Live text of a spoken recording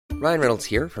Ryan Reynolds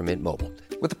here from Mint Mobile.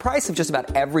 With the price of just about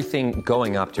everything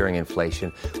going up during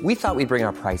inflation, we thought we'd bring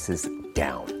our prices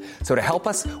down. So to help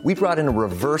us, we brought in a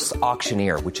reverse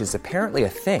auctioneer, which is apparently a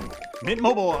thing. Mint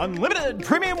Mobile Unlimited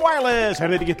Premium Wireless. How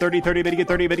to get 30, 30, bit to get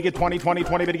 30, bit to get 20, 20,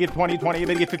 20, bit to get 20, 20,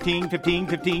 bit to get 15, 15,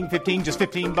 15, 15, just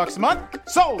 $15 a month?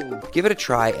 Sold! Give it a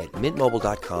try at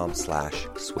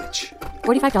mintmobile.com/switch.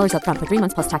 $45 up front for 3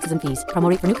 months plus taxes and fees. Promo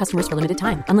rate for new customers for limited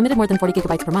time. Unlimited more than 40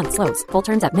 gigabytes per month. Slows full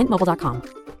terms at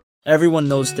mintmobile.com. Everyone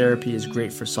knows therapy is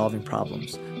great for solving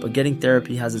problems, but getting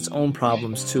therapy has its own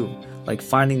problems too, like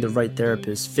finding the right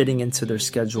therapist, fitting into their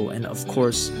schedule, and of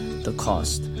course, the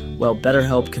cost. Well,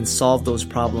 BetterHelp can solve those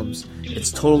problems. It's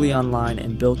totally online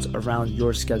and built around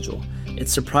your schedule.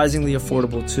 It's surprisingly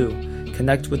affordable too.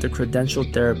 Connect with a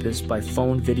credentialed therapist by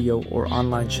phone, video, or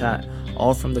online chat,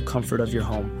 all from the comfort of your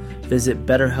home. Visit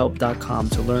BetterHelp.com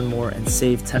to learn more and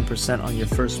save 10% on your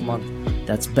first month.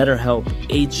 That's BetterHelp,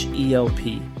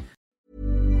 H-E-L-P.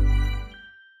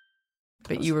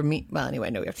 But you were Well, anyway,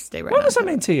 no, we have to stay right What now. does that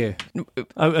mean to you?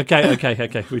 Oh, okay. We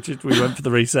went for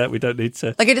the reset. We don't need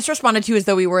to. Like, I just responded to you as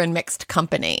though we were in mixed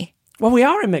company. Well, we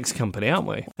are in mixed company, aren't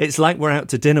we? It's like we're out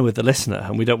to dinner with the listener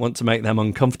and we don't want to make them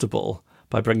uncomfortable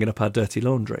by bringing up our dirty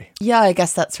laundry. Yeah, I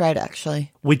guess that's right,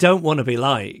 actually. We don't want to be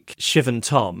like Shiv and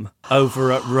Tom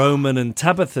over at Roman and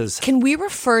Tabitha's. Can we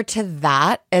refer to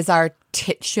that as our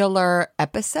titular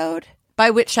episode? By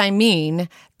which I mean,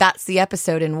 that's the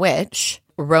episode in which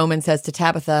Roman says to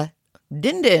Tabitha,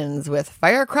 "Din-dins with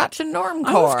Firecrotch and Normcore."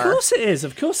 Oh, of course it is.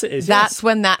 That's yes.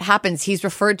 when that happens. He's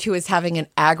referred to as having an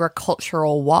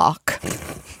agricultural walk.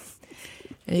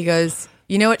 And he goes,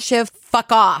 "You know what, Shiv?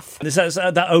 Fuck off." And it's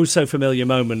that oh so familiar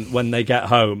moment when they get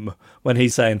home, when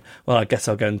he's saying, "Well, I guess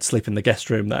I'll go and sleep in the guest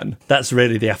room then." That's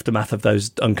really the aftermath of those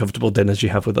uncomfortable dinners you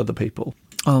have with other people.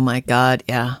 Oh my God,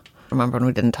 yeah. Remember when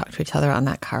we didn't talk to each other on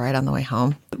that car ride on the way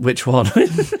home? Which one?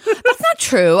 That's not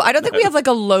true. I don't think we have like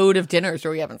a load of dinners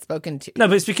where we haven't spoken to. No,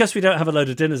 but it's because we don't have a load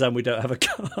of dinners and we don't have a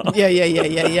car. Yeah.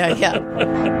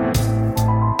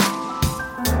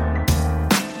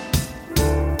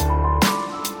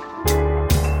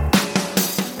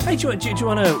 Hey, do you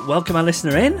want to welcome our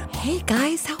listener in? Hey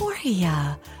guys, how are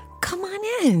ya? Come on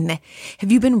in.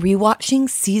 Have you been rewatching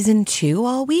season 2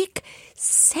 all week?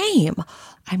 Same.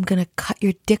 I'm going to cut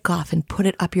your dick off and put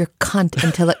it up your cunt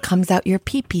until it comes out your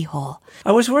pee-pee hole.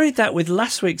 I was worried that with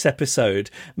last week's episode,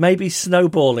 maybe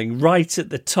snowballing right at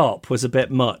the top was a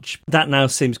bit much. That now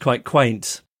seems quite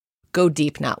quaint. Go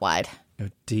deep, not wide. Go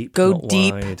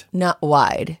deep, not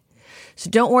wide. So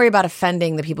don't worry about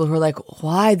offending the people who are like,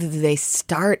 why do they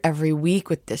start every week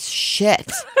with this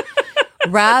shit?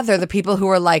 Rather, the people who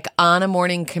are like on a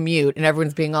morning commute and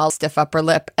everyone's being all stiff upper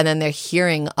lip and then they're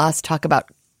hearing us talk about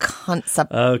cunts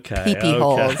up pee-pee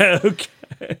holes.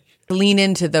 Okay. Lean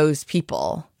into those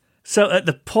people. So at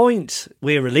the point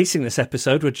we're releasing this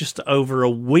episode, we're just over a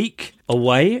week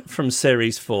away from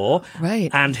Series 4. Right.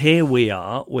 And here we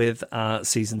are with our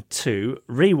Season 2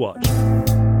 Rewatch.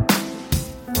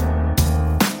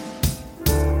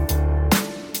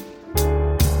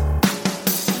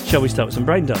 Shall we start with some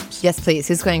brain dumps? Yes, please.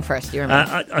 Who's going first? You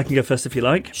remember? I can go first if you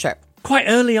like. Sure. Quite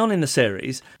early on in the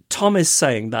series, Tom is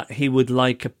saying that he would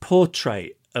like a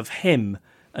portrait of him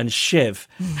and Shiv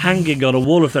hanging on a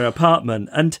wall of their apartment.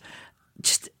 And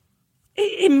just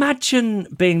imagine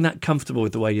being that comfortable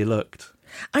with the way you looked.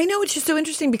 I know, it's just so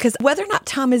interesting because whether or not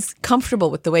Tom is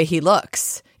comfortable with the way he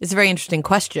looks is a very interesting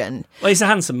question. Well, he's a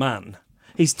handsome man.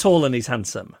 He's tall and he's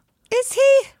handsome. Is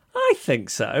he? I think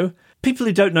so. People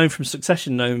who don't know him from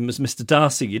Succession know him as Mr.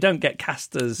 Darcy. You don't get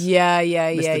cast as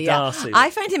Mr. Darcy. I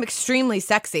find him extremely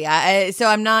sexy. So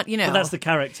I'm not, But that's the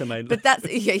character mainly. But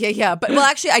that's, yeah. But, well,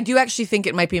 actually, I do actually think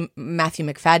it might be Matthew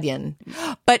McFadden.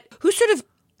 But who's sort of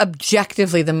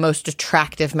objectively the most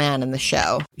attractive man in the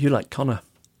show? You like Connor.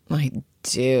 I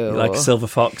do. You like a silver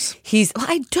fox.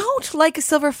 I don't like a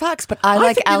silver fox, but I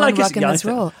like Alan Ruck in this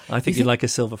role. I think you like a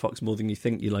silver fox more than you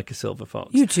think you like a silver fox.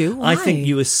 You do? Why? I think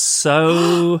you are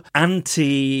so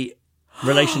anti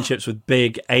relationships with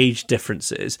big age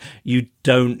differences. You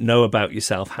don't know about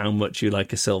yourself how much you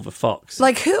like a silver fox.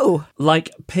 Like who?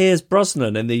 Like Piers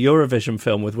Brosnan in the Eurovision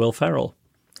film with Will Ferrell.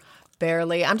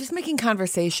 Barely. I'm just making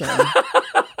conversation.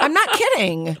 I'm not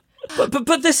kidding.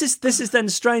 But this is then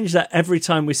strange that every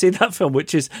time we see that film,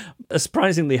 which is a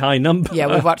surprisingly high number. Yeah,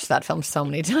 we've watched that film so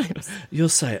many times. You'll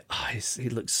say, he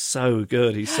looks so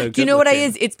good. He's so good. Do you know looking. what it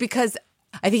is? It's because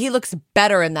I think he looks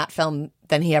better in that film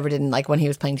than he ever did in when he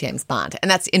was playing James Bond. And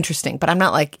that's interesting, but I'm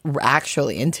not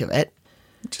actually into it.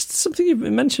 Just something you've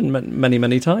mentioned many,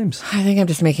 many times. I think I'm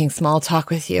just making small talk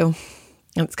with you.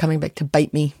 And it's coming back to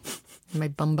bite me in my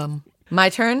bum. My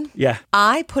turn? Yeah.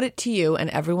 I put it to you and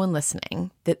everyone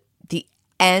listening that the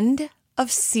end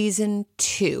of season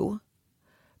 2,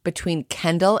 between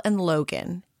Kendall and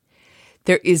Logan,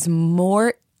 there is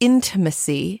more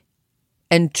intimacy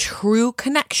and true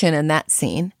connection in that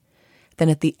scene than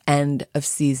at the end of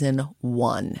season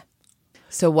 1.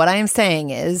 So what I am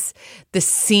saying is the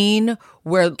scene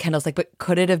where Kendall's like, but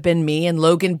could it have been me? And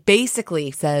Logan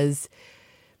basically says,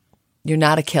 you're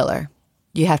not a killer.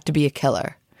 You have to be a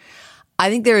killer. I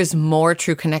think there is more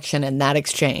true connection in that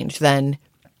exchange than,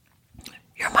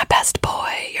 you're my best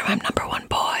boy. You're my number one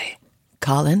boy.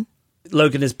 Colin?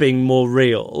 Logan is being more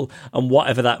real, and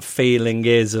whatever that feeling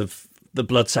is of the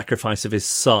blood sacrifice of his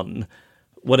son,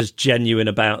 what is genuine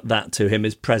about that to him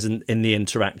is present in the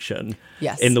interaction.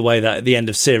 Yes. In the way that at the end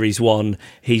of series 1,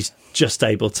 he's just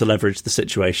able to leverage the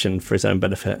situation for his own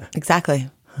benefit. Exactly.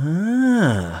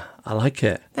 I like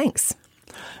it. Thanks.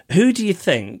 Who do you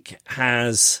think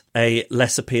has a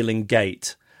less appealing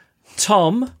gait?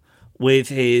 Tom with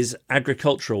his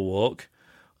agricultural walk,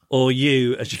 or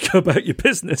you as you go about your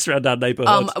business around our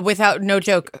neighbourhood? Without no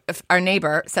joke, our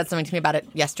neighbor said something to me about it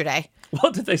yesterday.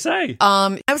 What did they say?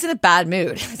 I was in a bad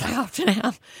mood, as I often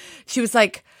am. She was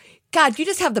like, God, you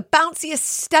just have the bounciest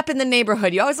step in the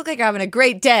neighborhood. You always look like you're having a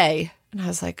great day. And I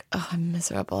was like, oh, I'm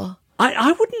miserable.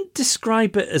 I wouldn't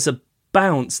describe it as a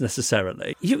bounce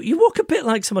necessarily. You walk a bit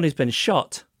like someone who's been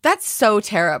shot. That's so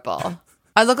terrible.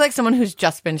 I look like someone who's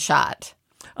just been shot.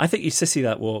 I think you sissy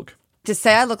that walk. To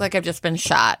say I look like I've just been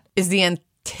shot is the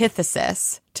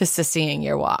antithesis to sissying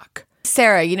your walk.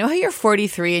 Sarah, you know how you're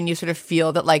 43 and you sort of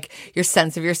feel that like your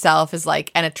sense of yourself is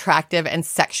like an attractive and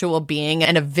sexual being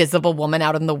and a visible woman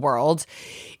out in the world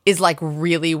is like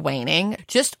really waning?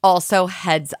 Just also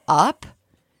heads up,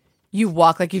 you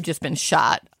walk like you've just been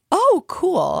shot. Oh,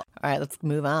 cool. All right, let's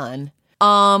move on.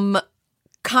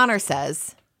 Connor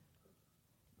says,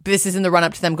 this is in the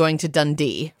run-up to them going to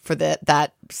Dundee for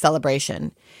that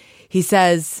celebration. He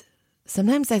says,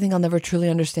 sometimes I think I'll never truly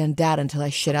understand Dad until I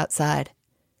shit outside.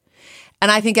 And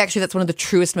I think actually that's one of the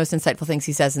truest, most insightful things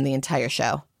he says in the entire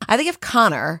show. I think if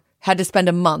Connor had to spend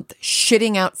a month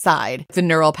shitting outside, the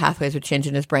neural pathways would change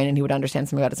in his brain and he would understand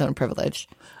something about his own privilege.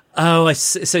 Oh, I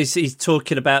see. So he's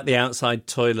talking about the outside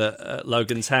toilet at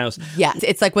Logan's house. Yes,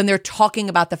 it's like when they're talking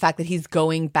about the fact that he's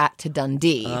going back to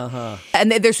Dundee.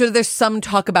 And there's some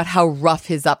talk about how rough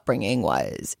his upbringing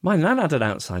was. My nan had an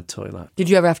outside toilet. Did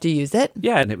you ever have to use it?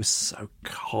 Yeah, and it was so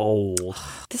cold.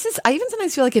 I even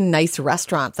sometimes feel like in nice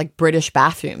restaurants, like British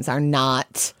bathrooms are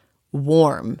not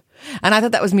warm. And I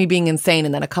thought that was me being insane.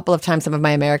 And then a couple of times some of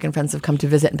my American friends have come to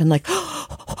visit and been like,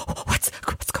 oh, what's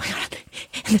going on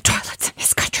in the toilets in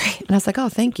this country? And I was like, oh,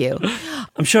 thank you.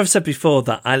 I'm sure I've said before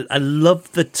that I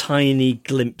love the tiny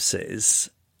glimpses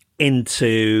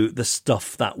into the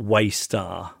stuff that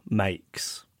Waystar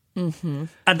makes. Mm-hmm.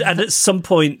 And at some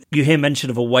point you hear mention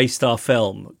of a Waystar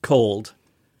film called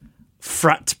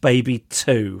Frat Baby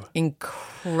 2.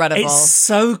 Incredible. It's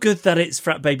so good that it's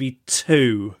Frat Baby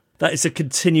 2. That is a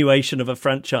continuation of a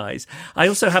franchise. I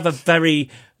also have a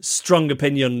very strong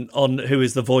opinion on who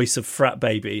is the voice of Frat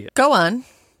Baby. Go on.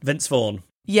 Vince Vaughn.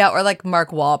 Yeah, or like Mark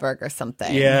Wahlberg or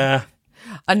something. Yeah.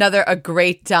 A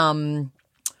great, the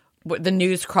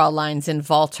news crawl lines in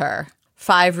Volter.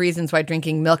 5 reasons why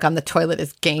drinking milk on the toilet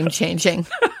is game-changing.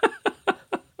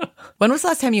 When was the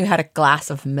last time you had a glass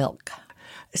of milk?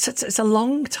 It's a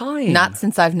long time. Not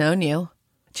since I've known you.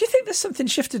 Do you think there's something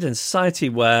shifted in society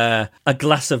where a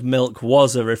glass of milk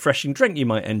was a refreshing drink you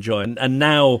might enjoy, and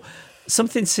now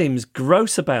something seems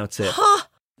gross about it? Huh?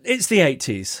 It's the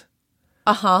 80s.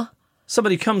 Uh-huh.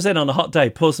 Somebody comes in on a hot day,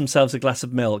 pours themselves a glass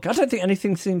of milk. I don't think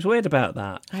anything seems weird about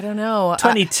that. I don't know.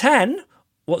 2010?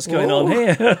 What's going on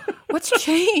here? What's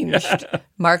changed?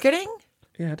 Marketing?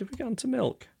 Yeah, did we get onto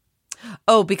milk?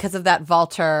 Oh, because of that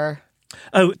Volter.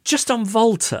 Oh, just on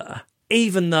Volter,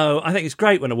 even though I think it's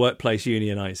great when a workplace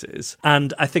unionises,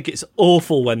 and I think it's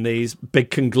awful when these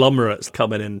big conglomerates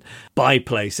come in and buy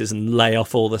places and lay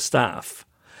off all the staff,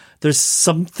 there's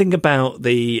something about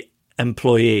the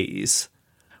employees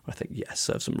I think, yes,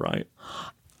 serves them right.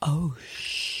 Oh,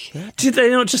 shit. Do they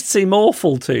not just seem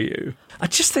awful to you? I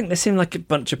just think they seem like a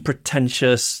bunch of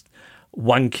pretentious,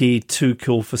 wanky, too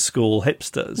cool for school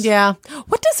hipsters. Yeah.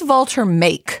 What does Volter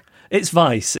make? It's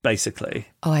Vice, basically.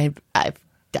 Oh, I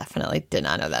definitely did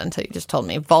not know that until you just told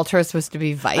me. Volter is supposed to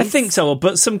be Vice? I think so,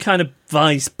 but some kind of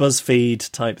Vice, BuzzFeed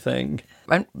type thing.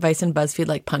 Aren't Vice and BuzzFeed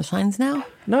like punchlines now?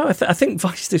 No, I think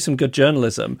Vice do some good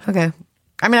journalism. Okay.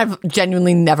 I mean, I've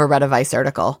genuinely never read a Vice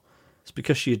article. It's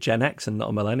because you're Gen X and not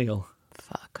a millennial.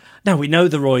 Fuck. Now, we know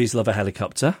the Roys love a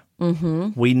helicopter.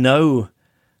 Mm-hmm. We know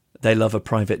they love a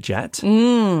private jet.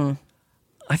 I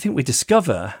think we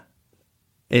discover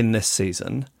in this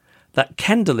season that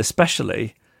Kendall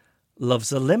especially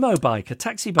loves a limo bike, a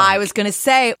taxi bike. I was going to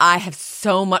say, I have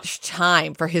so much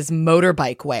time for his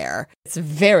motorbike wear. It's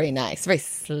very nice, very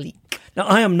sleek. Now,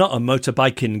 I am not a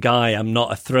motorbiking guy. I'm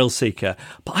not a thrill seeker,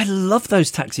 but I love those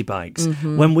taxi bikes.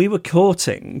 Mm-hmm. When we were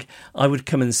courting, I would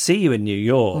come and see you in New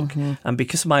York. Mm-hmm. And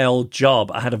because of my old job,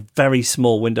 I had a very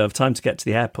small window of time to get to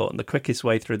the airport. And the quickest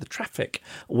way through the traffic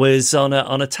was on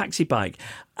a taxi bike.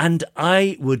 And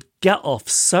I would get off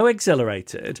so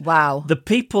exhilarated. Wow. The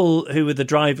people who were the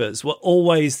drivers were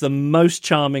always the most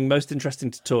charming, most interesting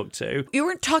to talk to. You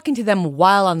weren't talking to them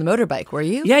while on the motorbike, were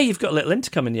you? Yeah, you've got a little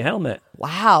intercom in your helmet.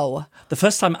 Wow. The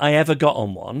first time I ever got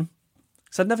on one,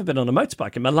 because I'd never been on a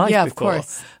motorbike in my life before.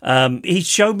 Of course. He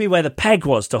showed me where the peg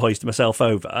was to hoist myself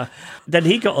over. Then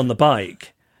he got on the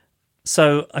bike.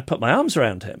 So I put my arms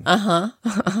around him.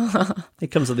 He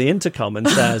comes on the intercom and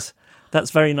says, "That's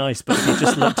very nice, but if you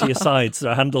just look to your sides,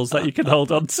 there are handles that you can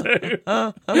hold on to."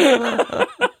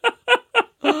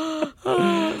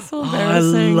 So I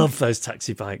love those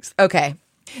taxi bikes. Okay.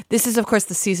 This is, of course,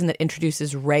 the season that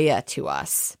introduces Rhea to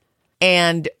us.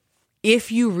 And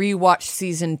if you rewatch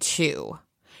season 2,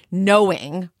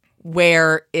 knowing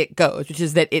where it goes, which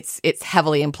is that it's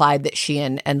heavily implied that she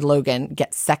and Logan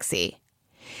get sexy,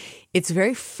 it's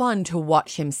very fun to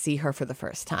watch him see her for the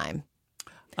first time.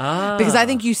 Because I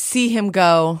think you see him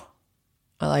go,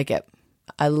 I like it.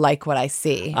 I like what I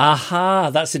see.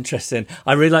 Aha, that's interesting.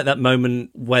 I really like that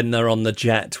moment when they're on the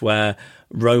jet where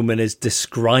Roman is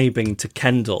describing to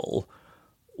Kendall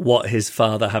what his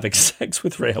father having sex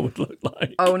with Rhea would look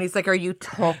like. Oh, and he's like, "Are you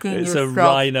talking It's yourself?" a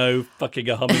rhino fucking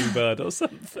a hummingbird or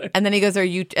something. And then he goes, "Are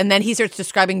you?" And then he starts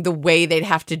describing the way they'd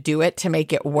have to do it to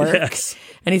make it work. Yes.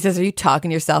 And he says, "Are you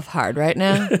talking yourself hard right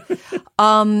now?"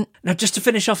 Now, just to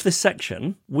finish off this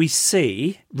section, we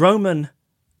see Roman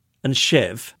and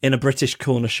Shiv in a British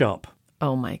corner shop.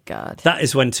 Oh my God. That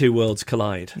is when two worlds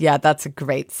collide. Yeah, that's a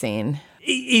great scene.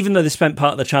 Even though they spent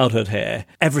part of their childhood here,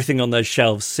 everything on those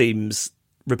shelves seems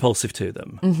repulsive to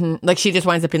them. Mm-hmm. Like she just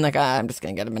winds up being like, I'm just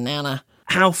going to get a banana.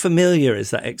 How familiar is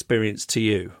that experience to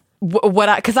you?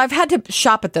 Because I've had to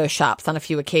shop at those shops on a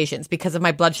few occasions because of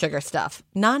my blood sugar stuff.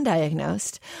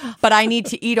 Non-diagnosed. But I need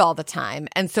to eat all the time.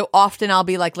 And so often I'll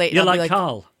be like late. You're and I'll like be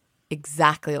Carl.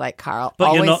 Exactly like Carl. But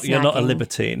Always you're not a snacking.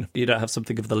 libertine. You don't have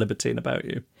something of the libertine about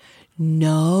you.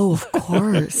 No, of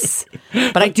course.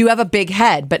 But I do have a big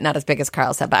head, but not as big as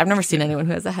Carl's head. But I've never seen anyone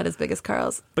who has a head as big as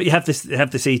Carl's. But you have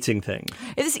this eating thing.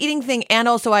 It's this eating thing, and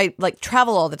also I like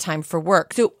travel all the time for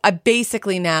work. So I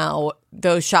basically now,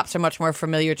 those shops are much more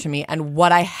familiar to me. And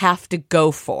what I have to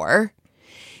go for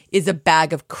is a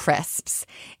bag of crisps.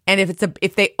 And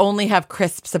if they only have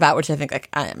crisps about, which I think like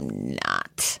I am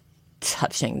not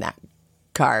touching that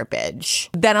garbage,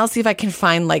 then I'll see if I can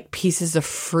find like pieces of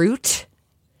fruit.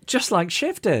 Just like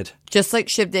Shiv did.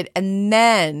 And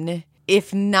then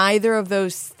if neither of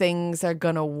those things are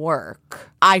going to work,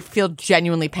 I feel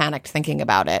genuinely panicked thinking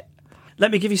about it.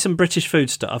 Let me give you some British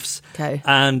foodstuffs. Okay.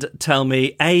 And tell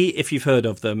me, A, if you've heard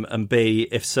of them, and B,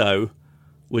 if so,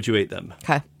 would you eat them?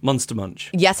 Okay. Monster Munch.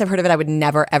 Yes, I've heard of it. I would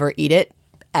never, ever eat it.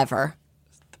 Ever.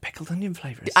 The pickled onion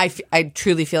flavours. I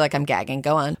truly feel like I'm gagging.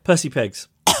 Go on. Percy Pigs.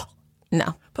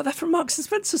 No. But they're from Marks and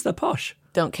Spencer's. They're posh.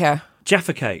 Don't care.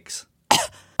 Jaffa Cakes.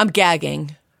 I'm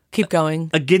gagging. Keep going.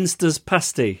 A Ginster's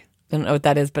pasty. I don't know what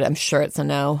that is, but I'm sure it's a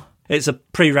no. It's a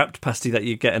pre-wrapped pasty that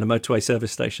you get in a motorway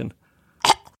service station.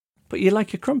 But you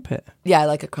like a crumpet. Yeah, I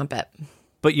like a crumpet.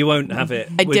 But you won't have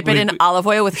it. I dip it in olive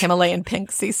oil with Himalayan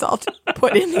pink sea salt.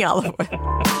 Put in the olive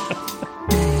oil.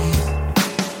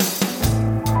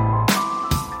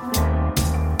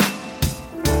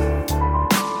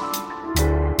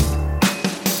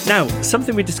 Now,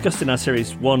 something we discussed in our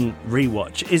Series 1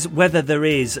 rewatch is whether there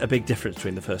is a big difference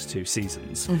between the first two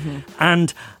seasons. Mm-hmm.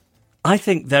 And I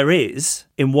think there is,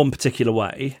 in one particular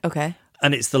way. Okay.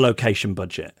 And it's the location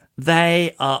budget.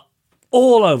 They are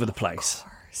all over the place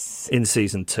in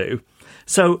season 2.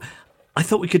 So I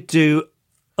thought we could do,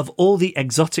 of all the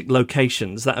exotic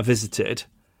locations that are visited,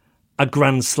 a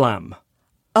grand slam.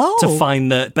 Oh. To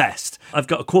find the best. I've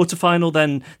got a quarterfinal,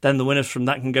 then the winners from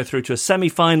that can go through to a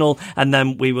semi-final, and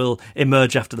then we will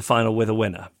emerge after the final with a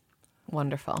winner.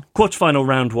 Wonderful. Quarterfinal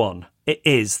round 1. It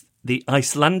is the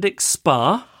Icelandic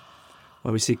Spa,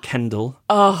 where we see Kendall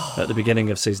at the beginning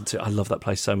of season 2. I love that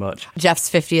place so much. Jeff's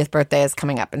 50th birthday is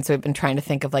coming up, and so we've been trying to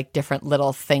think of like different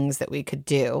little things that we could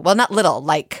do. Well, not little,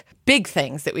 like big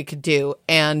things that we could do.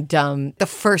 And the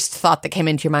first thought that came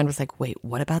into your mind was like, wait,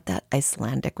 what about that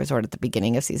Icelandic resort at the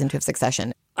beginning of season 2 of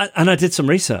Succession? And I did some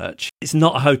research. It's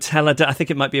not a hotel. I think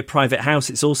it might be a private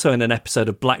house. It's also in an episode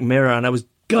of Black Mirror, and I was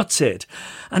gutted.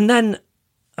 And then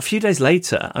a few days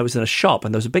later, I was in a shop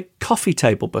and there was a big coffee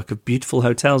table book of beautiful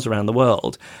hotels around the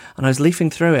world. And I was leafing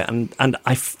through it and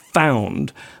I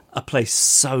found a place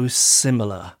so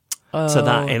similar to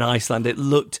that in Iceland. It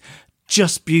looked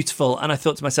just beautiful. And I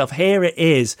thought to myself, here it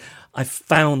is. I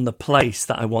found the place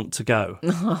that I want to go.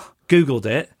 Googled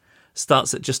it.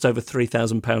 Starts at just over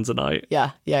 £3,000 a night.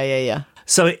 Yeah.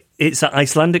 So it's an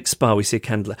Icelandic spa. We see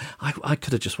Kendall. I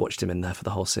could have just watched him in there for the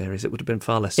whole series. It would have been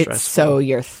far less stressful. It's so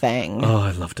your thing. Oh,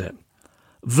 I loved it.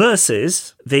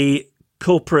 Versus the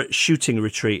corporate shooting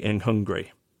retreat in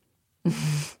Hungary.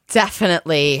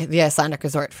 Definitely the Icelandic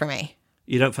resort for me.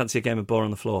 You don't fancy a game of Boar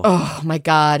on the Floor? Oh, my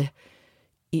God.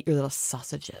 Eat your little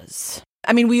sausages.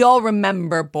 I mean, we all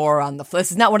remember Boar on the Floor.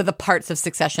 This is not one of the parts of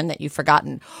Succession that you've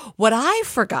forgotten. What I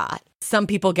forgot, some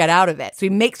people get out of it. So he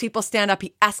makes people stand up.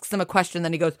 He asks them a question.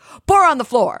 Then he goes, Boar on the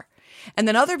floor. And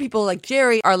then other people like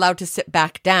Jerry are allowed to sit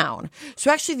back down. So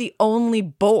actually the only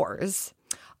Boars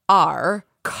are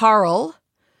Carl,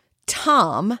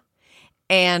 Tom,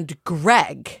 and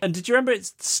Greg. And did you remember it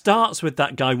starts with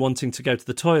that guy wanting to go to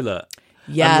the toilet?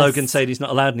 Yes. And Logan said he's not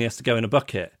allowed and he has to go in a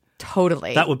bucket.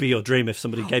 Totally. That would be your dream if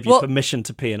somebody gave you permission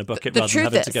to pee in a bucket rather than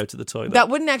having to go to the toilet. That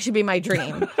wouldn't actually be my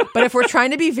dream. But if we're trying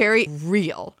to be very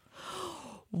real,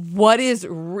 what is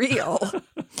real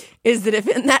is that if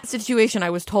in that situation I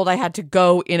was told I had to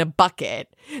go in a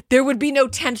bucket, there would be no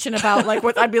tension about like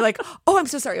what I'd be like, oh, I'm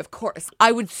so sorry, of course.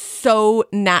 I would so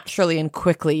naturally and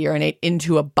quickly urinate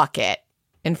into a bucket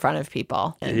in front of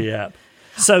people. Yeah.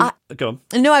 So, go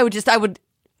on. No, I would,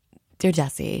 dear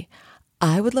Jesse,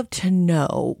 I would love to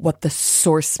know what the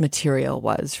source material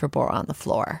was for Boar on the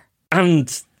Floor.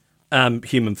 And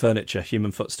human furniture,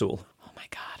 human footstool. Oh my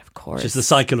God, of course. Which is the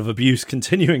cycle of abuse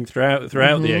continuing throughout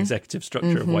the executive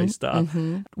structure of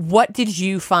Waystar. What did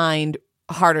you find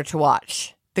harder to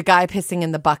watch? The guy pissing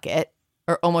in the bucket,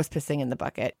 or almost pissing in the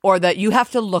bucket, or that you have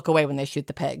to look away when they shoot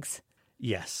the pigs?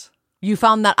 Yes. You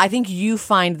found that, I think you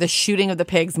find the shooting of the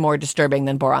pigs more disturbing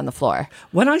than Boar on the Floor.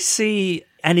 When I see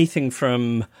anything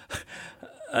from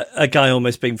a guy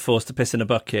almost being forced to piss in a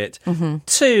bucket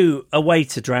to a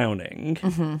waiter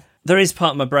drowning, there is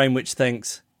part of my brain which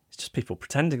thinks, it's just people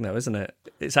pretending though, isn't it?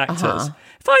 It's actors.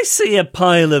 If I see a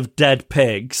pile of dead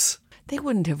pigs... They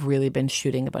wouldn't have really been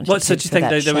shooting a bunch of pigs. So do you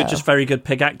think they were just very good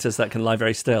pig actors that can lie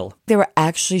very still? They were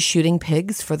actually shooting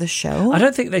pigs for the show? I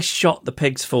don't think they shot the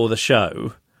pigs for the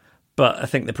show, but I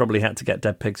think they probably had to get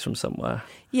dead pigs from somewhere.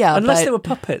 Yeah, unless they were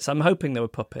puppets. I'm hoping they were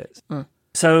puppets.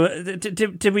 So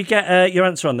did we get your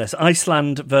answer on this?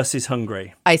 Iceland versus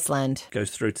Hungary. Iceland.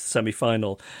 Goes through to the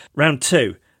semi-final. Round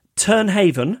 2.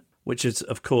 Turnhaven, which is,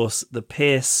 of course, the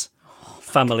Pierce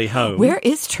family home. Where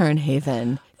is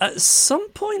Turnhaven? At some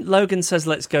point, Logan says,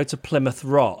 let's go to Plymouth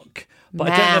Rock. But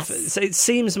I don't know if it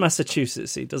seems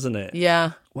Massachusettsy, doesn't it?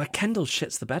 Yeah. Where Kendall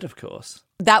shits the bed, of course.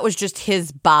 That was just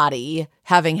his body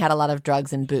having had a lot of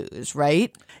drugs and booze,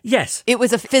 right? Yes. It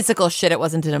was a physical shit. It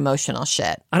wasn't an emotional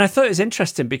shit. And I thought it was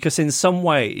interesting because in some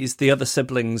ways the other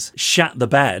siblings shat the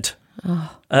bed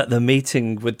at the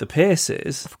meeting with the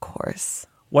Pierces. Of course.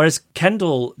 Whereas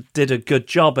Kendall did a good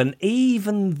job. And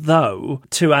even though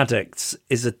two addicts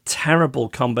is a terrible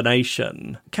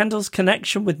combination, Kendall's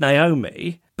connection with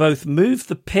Naomi both moved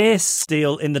the Pierce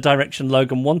deal in the direction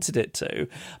Logan wanted it to.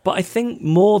 But I think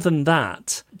more than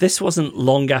that, this wasn't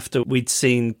long after we'd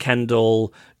seen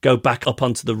Kendall go back up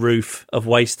onto the roof of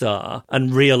Waystar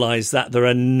and realise that there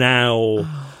are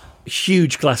now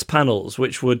huge glass panels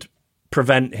which would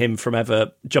prevent him from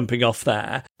ever jumping off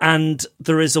there. And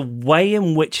there is a way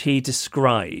in which he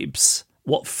describes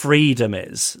what freedom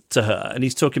is to her. And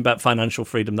he's talking about financial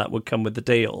freedom that would come with the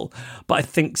deal. But I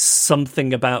think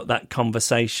something about that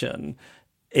conversation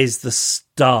is the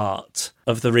start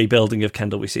of the rebuilding of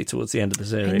Kendall we see towards the end of the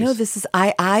series. I know this is,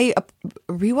 I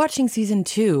rewatching season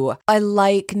 2, I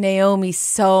like Naomi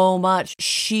so much.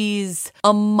 She's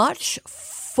a much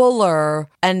fuller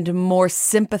and more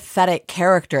sympathetic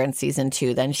character in season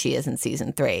 2 than she is in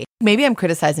season 3. Maybe I'm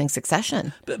criticizing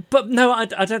Succession. But no, I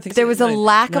don't think there was a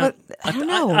lack of I don't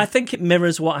know. I think it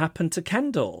mirrors what happened to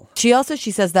Kendall. She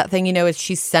says that thing, is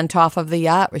she's sent off of the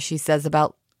yacht where she says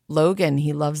about Logan,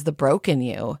 he loves the broken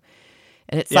you.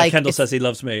 And it's like Kendall says he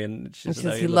loves me, and she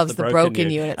says he loves the broken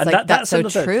you. And it's that's so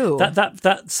true.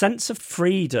 That sense of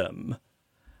freedom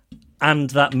and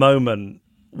that moment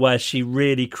where she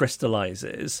really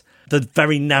crystallizes the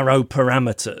very narrow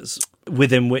parameters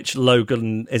within which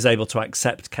Logan is able to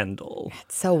accept Kendall.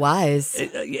 It's so wise.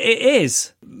 It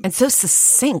is. And so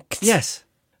succinct. Yes.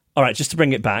 All right, just to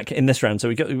bring it back in this round. So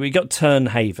we got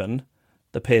Turnhaven,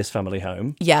 the Pierce family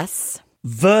home. Yes.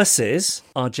 Versus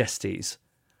Argestes,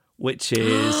 which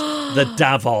is the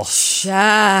Davos.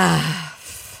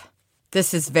 Chef.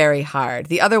 This is very hard.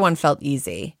 The other one felt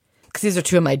easy because these are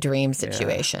two of my dream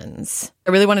situations.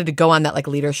 I really wanted to go on that like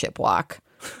leadership walk.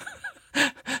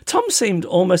 Tom seemed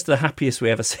almost the happiest we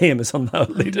ever see him is on that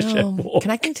leadership walk.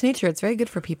 Connecting to nature, it's very good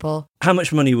for people. How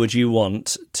much money would you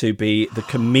want to be the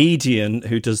comedian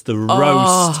who does the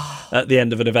roast at the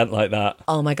end of an event like that?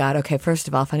 Oh my God. Okay, first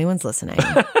of all, if anyone's listening,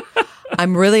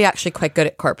 I'm really actually quite good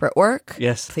at corporate work.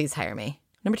 Yes. Please hire me.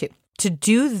 Number 2, to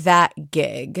do that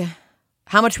gig,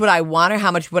 how much would I want or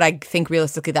how much would I think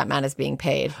realistically that man is being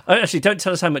paid? Actually, don't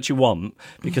tell us how much you want,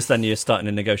 because then you're starting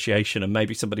a negotiation and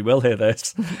maybe somebody will hear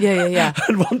this. Yeah.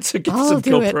 And want to get I'll some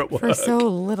do corporate it work. for so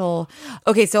little.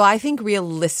 Okay, so I think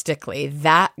realistically,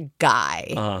 that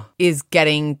guy is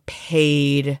getting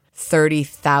paid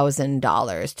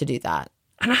 $30,000 to do that.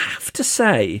 And I have to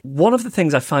say, one of the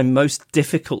things I find most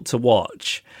difficult to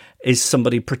watch is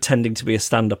somebody pretending to be a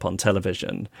stand-up on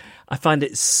television. I find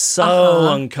it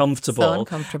so uncomfortable. So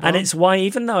uncomfortable. And it's why,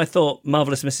 even though I thought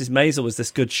Marvelous Mrs. Maisel was this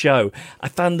good show, I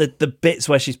found that the bits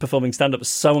where she's performing stand-up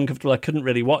so uncomfortable I couldn't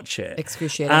really watch it.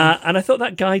 Excruciating. And I thought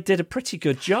that guy did a pretty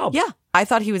good job. Yeah, I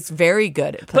thought he was very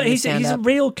good at playing But he's a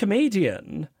real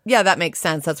comedian. Yeah, that makes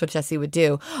sense. That's what Jesse would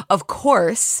do. Of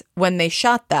course, when they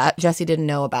shot that, Jesse didn't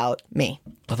know about me.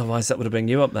 Otherwise, that would have been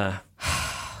you up there.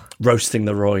 Roasting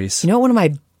the Roys. You know what one of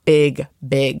my big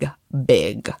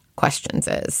questions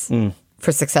is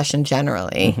for Succession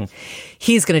generally? Mm-hmm.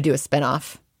 He's going to do a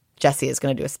spinoff. Jesse is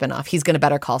going to do a spinoff. He's going to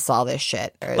Better Call Saul this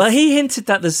shit. Well, he hinted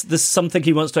that there's something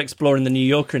he wants to explore in the New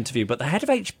Yorker interview, but the head of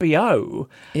HBO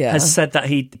has said that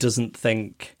he doesn't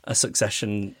think a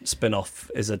Succession spinoff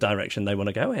is a direction they want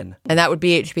to go in. And that would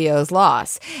be HBO's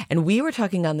loss. And we were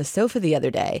talking on the sofa the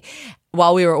other day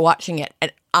while we were watching it,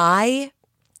 and I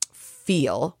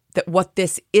feel that what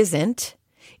this isn't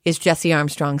is Jesse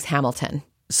Armstrong's Hamilton.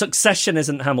 Succession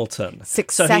isn't Hamilton.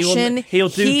 Succession. So he'll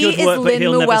do good work, but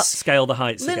he'll never scale the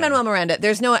heights again. Lin-Manuel Miranda.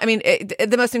 There's no,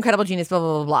 the most incredible genius, blah,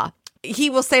 blah, blah, blah.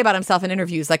 He will say about himself in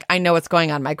interviews, like, I know what's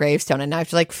going on my gravestone, and now I have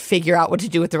to, like, figure out what to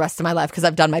do with the rest of my life because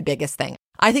I've done my biggest thing.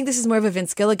 I think this is more of a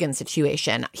Vince Gilligan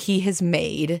situation. He has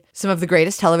made some of the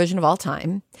greatest television of all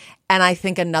time, and I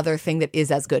think another thing that is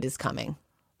as good is coming.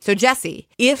 So, Jesse,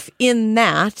 if in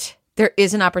that there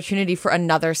is an opportunity for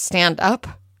another stand-up,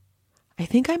 I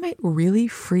think I might really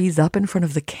freeze up in front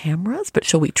of the cameras, but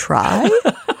shall we try?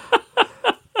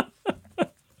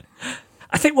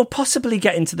 I think we'll possibly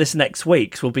get into this next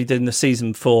week. We'll be doing the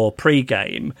season 4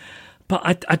 pre-game.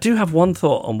 But I do have one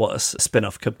thought on what a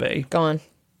spin-off could be. Go on.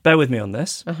 Bear with me on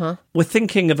this. Uh-huh. We're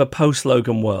thinking of a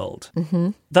post-Logan world. Mm-hmm.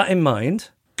 That in mind,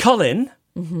 Colin,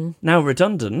 now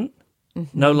redundant,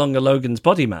 no longer Logan's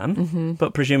body man,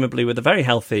 but presumably with a very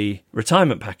healthy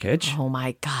retirement package. Oh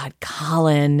my God,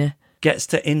 Colin. Gets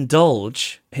to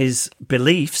indulge his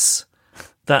beliefs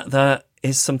that there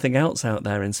is something else out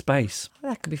there in space.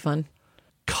 That could be fun.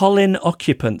 Colin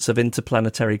occupants of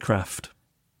interplanetary craft.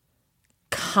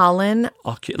 Colin?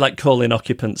 Like Colin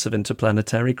occupants of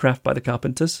interplanetary craft by the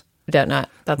Carpenters. I don't know.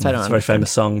 That's why I don't It's a very famous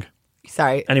song.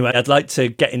 Sorry. Anyway, I'd like to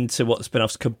get into what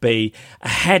spin-offs could be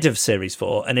ahead of Series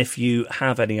 4. And if you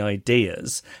have any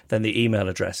ideas, then the email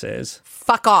address is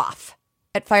fuck off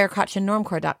at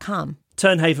firecrotchandnormcore.com.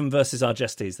 Turnhaven versus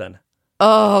Argestes, then.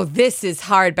 Oh, this is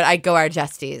hard, but I'd go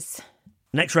Argestes.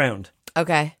 Next round.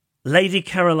 Okay. Lady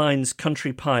Caroline's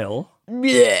Country Pile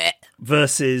Blech.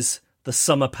 versus the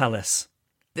Summer Palace.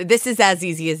 This is as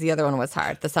easy as the other one was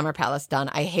hard. The Summer Palace done.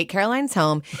 I hate Caroline's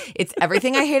home. It's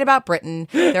everything I hate about Britain.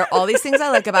 There are all these things I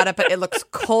like about it, but it looks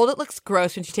cold. It looks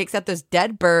gross. When she takes out those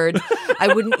dead birds,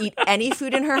 I wouldn't eat any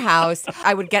food in her house.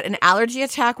 I would get an allergy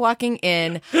attack walking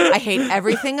in. I hate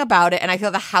everything about it. And I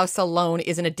feel the house alone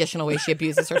is an additional way she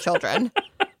abuses her children.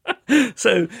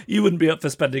 So you wouldn't be up for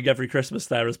spending every Christmas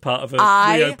there as part of a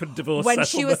reopened divorce when settlement?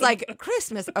 She was like,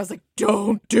 Christmas, I was like,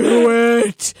 don't do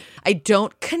it. I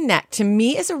don't connect. To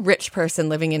me, as a rich person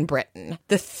living in Britain,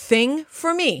 the thing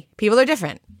for me, people are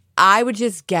different. I would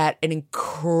just get an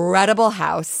incredible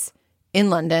house in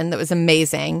London that was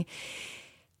amazing.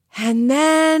 And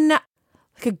then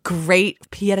like a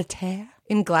great pied-à-terre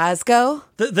in Glasgow.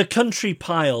 The country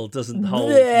pile doesn't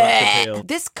hold much appeal.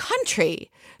 This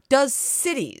country does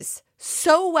cities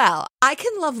so well. I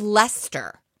can love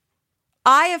Leicester.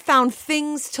 I have found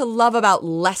things to love about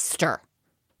Leicester.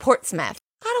 Portsmouth.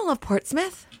 I don't love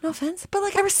Portsmouth. No offense. But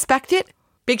like I respect it.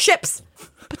 Big ships.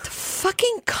 But the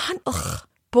fucking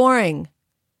boring.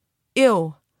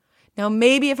 Ew. Now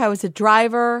maybe if I was a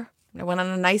driver, I went on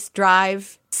a nice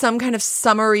drive, some kind of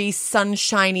summery,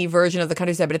 sunshiny version of the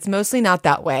countryside, but it's mostly not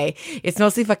that way. It's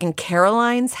mostly fucking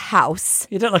Caroline's house.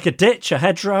 You don't like a ditch, a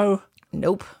hedgerow?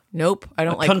 Nope. I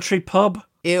don't like country pub.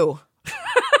 Ew.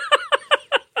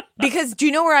 Because do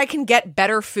you know where I can get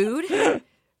better food?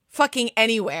 Fucking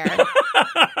anywhere.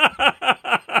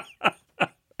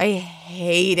 I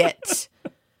hate it.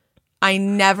 I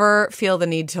never feel the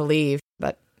need to leave,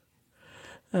 but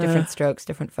different strokes,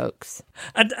 different folks.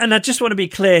 And I just want to be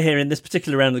clear here in this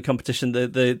particular round of the competition,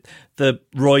 the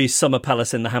Roy Summer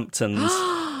Palace in the Hamptons,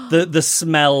 the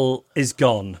smell is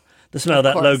gone. The smell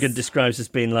that Logan describes as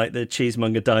being like the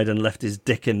cheesemonger died and left his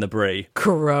dick in the brie.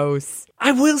 Gross.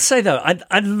 I will say, though,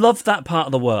 I love that part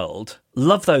of the world,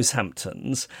 love those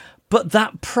Hamptons, but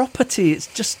that property, it's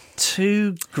just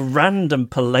too grand and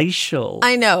palatial.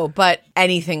 I know, but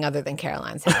anything other than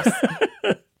Caroline's house.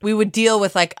 We would deal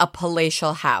with like a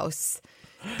palatial house,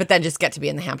 but then just get to be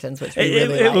in the Hamptons, which we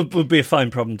really like. It would be a fine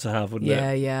problem to have, wouldn't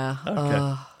it? Yeah.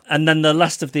 Okay. And then the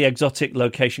last of the exotic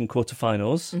location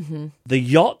quarterfinals, the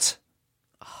yacht,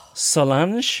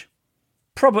 Solange,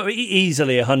 probably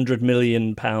easily £100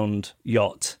 million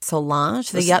yacht.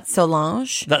 Solange? The yacht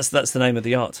Solange? That's the name of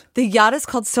the yacht. The yacht is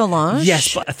called Solange?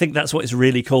 Yes, but I think that's what it's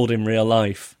really called in real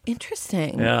life.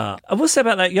 Interesting. Yeah. I will say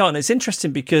about that yacht, and it's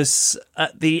interesting because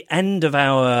at the end of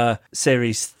our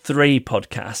Series 3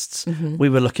 podcasts, we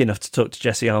were lucky enough to talk to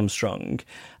Jesse Armstrong,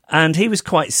 and he was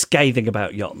quite scathing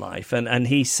about yacht life, and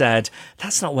he said,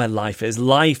 that's not where life is.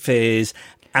 Life is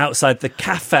outside the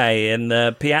cafe and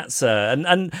the piazza,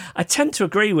 and I tend to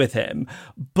agree with him,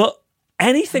 but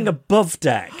anything above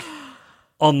deck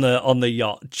on the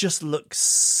yacht just looks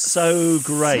so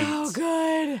great. So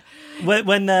good.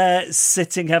 When they're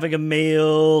sitting having a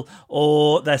meal,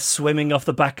 or they're swimming off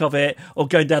the back of it, or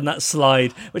going down that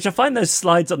slide, which I find those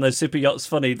slides on those super yachts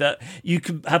funny, that you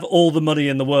can have all the money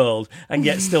in the world and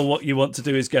yet still what you want to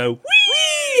do is go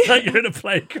whee, like you're in a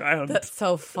playground. That's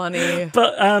so funny.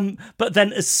 But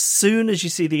then as soon as you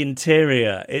see the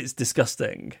interior, it's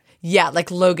disgusting. Yeah, like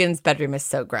Logan's bedroom is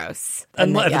so gross.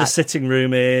 And whatever the sitting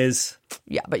room is.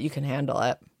 Yeah, but you can handle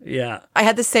it. Yeah. I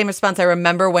had the same response. I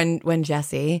remember when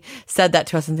Jesse said that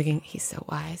to us and thinking, he's so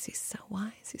wise, he's so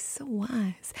wise, he's so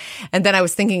wise. And then I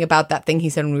was thinking about that thing he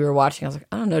said when we were watching. I was like,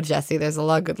 I don't know, Jesse, there's a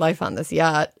lot of good life on this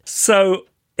yacht. So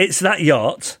it's that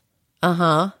yacht.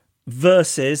 Uh-huh.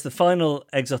 Versus the final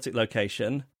exotic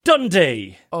location,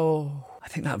 Dundee. Oh. I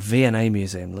think that V&A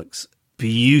museum looks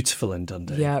beautiful in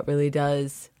Dundee. Yeah, it really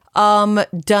does.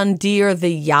 Dundee or the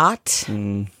yacht?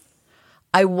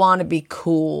 I want to be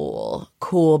cool.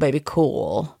 Cool, baby,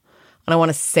 cool. And I want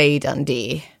to say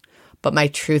Dundee. But my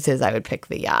truth is I would pick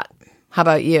the yacht. How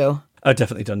about you? Oh,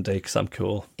 definitely Dundee, because I'm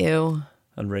cool. Ew.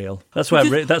 And real. That's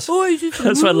where that's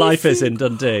where life is in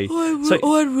Dundee.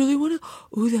 I really want to.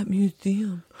 Oh, that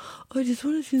museum. I just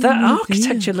want to see that museum.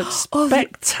 architecture looks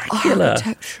spectacular.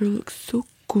 Architecture looks so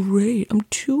great. I'm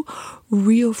too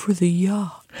real for the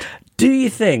yacht. Do you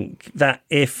think that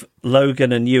if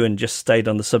Logan and Ewan just stayed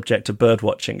on the subject of bird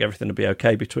watching, everything would be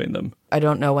okay between them? I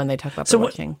don't know when they talk about bird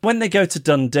watching. When they go to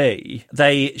Dundee,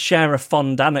 they share a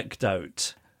fond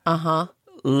anecdote. Uh-huh.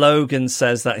 Logan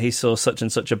says that he saw such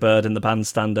and such a bird in the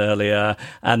bandstand earlier,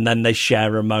 and then they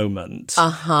share a moment.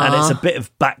 Uh-huh. And it's a bit of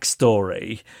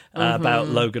backstory about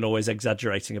Logan always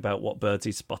exaggerating about what birds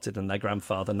he spotted and their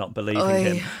grandfather not believing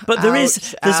him. But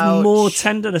there's more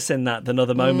tenderness in that than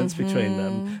other moments between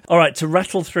them. All right, to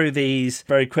rattle through these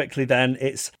very quickly then,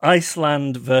 it's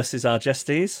Iceland versus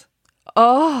Argestes.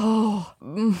 Oh,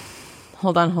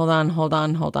 Hold on.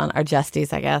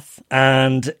 Argestes, I guess.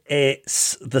 And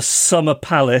it's the Summer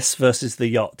Palace versus the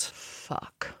yacht.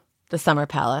 Fuck. The Summer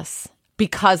Palace.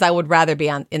 Because I would rather be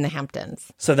in the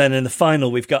Hamptons. So then in the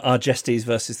final, we've got Argestes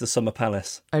versus the Summer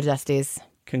Palace. Argestes.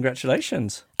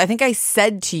 Congratulations. I think I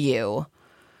said to you,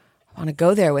 I want to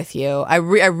go there with you. I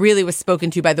really was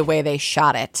spoken to by the way they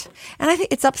shot it. And I think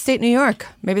it's upstate New York.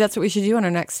 Maybe that's what we should do on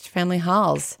our next family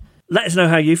hauls. Let us know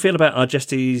how you feel about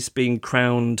Argestes being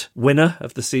crowned winner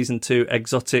of the Season 2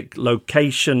 Exotic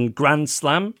Location Grand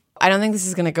Slam. I don't think this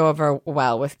is going to go over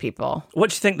well with people.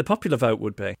 What do you think the popular vote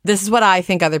would be? This is what I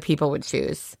think other people would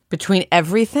choose. Between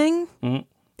everything,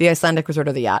 the Icelandic resort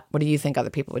or the yacht, what do you think other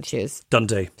people would choose?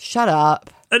 Dundee. Shut up.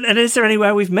 And is there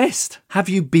anywhere we've missed? Have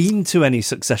you been to any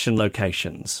Succession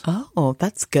locations? Oh,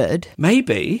 that's good.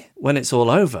 Maybe, when it's all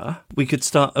over, we could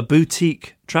start a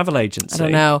boutique travel agency. I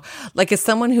don't know. Like, as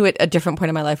someone who at a different point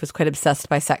in my life was quite obsessed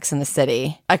by Sex in the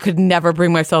City, I could never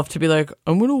bring myself to be like,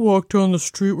 I'm going to walk down the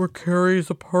street where Carrie's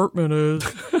apartment is.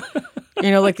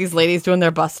 You know, like these ladies doing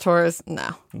their bus tours. No.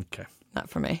 Okay. Not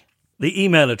for me. The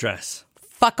email address.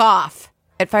 Fuck off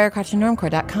at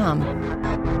firecrotchandnormcore.com.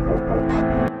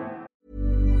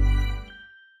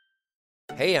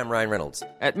 Hey, I'm Ryan Reynolds.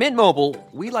 At Mint Mobile,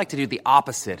 we like to do the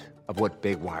opposite of what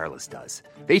Big Wireless does.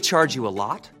 They charge you a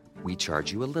lot, we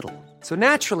charge you a little. So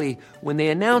naturally, when they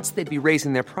announced they'd be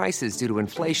raising their prices due to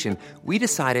inflation, we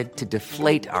decided to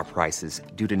deflate our prices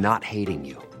due to not hating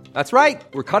you. That's right.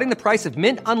 We're cutting the price of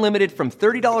Mint Unlimited from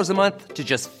 $30 a month to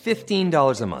just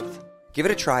 $15 a month. Give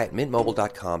it a try at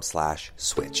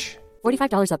mintmobile.com/switch.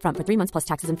 $45 up front for 3 months plus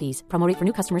taxes and fees. Promo rate for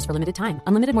new customers for limited time.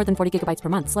 Unlimited more than 40 gigabytes per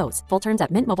month. Slows full terms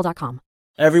at mintmobile.com.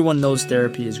 Everyone knows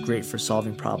therapy is great for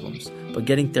solving problems, but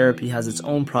getting therapy has its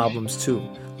own problems too,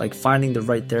 like finding the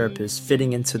right therapist,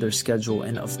 fitting into their schedule,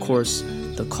 and of course,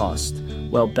 the cost.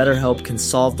 Well, BetterHelp can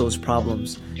solve those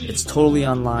problems. It's totally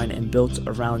online and built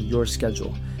around your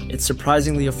schedule. It's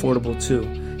surprisingly affordable too.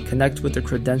 Connect with a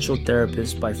credentialed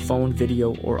therapist by phone,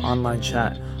 video, or online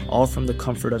chat, all from the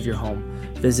comfort of your home.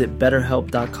 Visit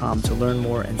BetterHelp.com to learn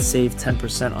more and save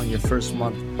 10% on your first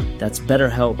month. That's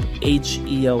BetterHelp,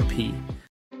 H-E-L-P.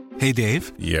 Hey,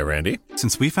 Dave. Yeah, Randy.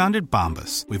 Since we founded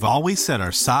Bombas, we've always said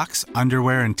our socks,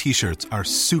 underwear, and T-shirts are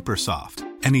super soft.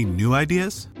 Any new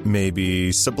ideas?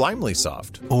 Maybe sublimely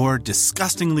soft. Or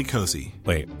disgustingly cozy.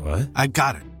 Wait, what? I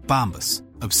got it. Bombas.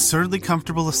 Absurdly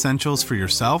comfortable essentials for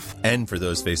yourself and for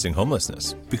those facing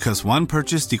homelessness. Because one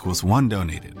purchased equals one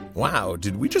donated. Wow,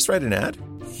 did we just write an ad?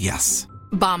 Yes.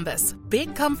 Bombas.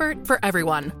 Big comfort for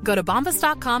everyone. Go to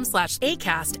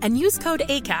bombas.com/ACAST and use code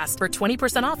ACAST for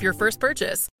 20% off your first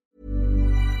purchase.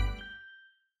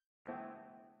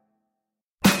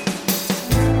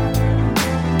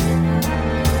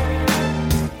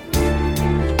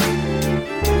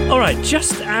 All right,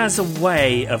 just as a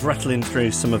way of rattling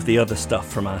through some of the other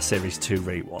stuff from our Series 2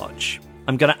 rewatch,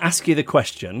 I'm going to ask you the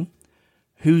question,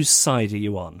 whose side are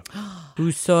you on?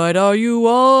 Whose side are you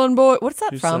on, boy? What's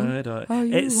that from?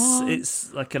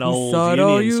 It's like an old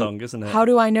Union song, isn't it? How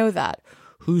do I know that?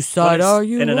 Whose side are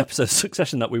you in an episode of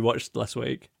Succession that we watched last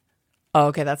week. Oh,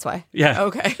 okay, that's why. Yeah.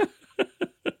 Okay.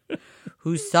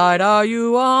 Whose side are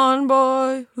you on,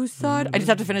 boy? Whose side? I just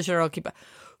have to finish it or I'll keep it.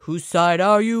 Whose side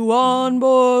are you on,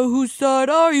 boy? Whose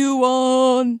side are you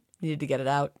on? Needed to get it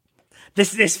out.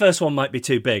 This first one might be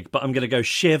too big, but I'm going to go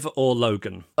Shiv or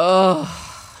Logan. Ugh.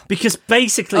 Because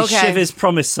basically Shiv is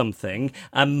promised something,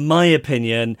 and my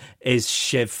opinion is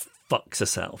Shiv fucks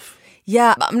herself.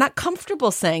 Yeah, I'm not comfortable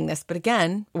saying this, but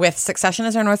again, with Succession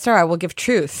as our North Star, I will give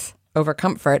truth over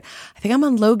comfort. I think I'm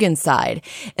on Logan's side.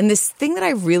 And this thing that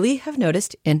I really have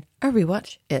noticed in a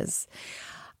rewatch is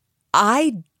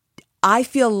I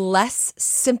feel less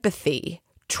sympathy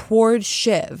toward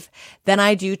Shiv than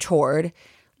I do toward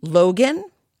Logan,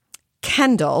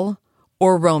 Kendall,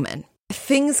 or Roman.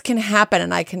 Things can happen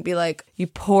and I can be like, you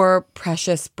poor,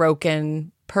 precious,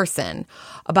 broken person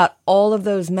about all of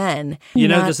those men. You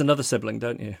know there's another sibling,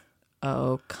 don't you?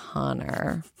 Oh,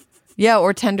 Connor. Yeah,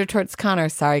 or tender towards Connor.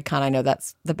 Sorry, Con, I know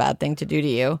that's the bad thing to do to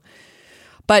you.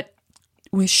 But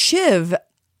with Shiv,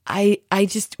 I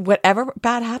just, whatever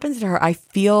bad happens to her, I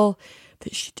feel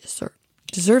that she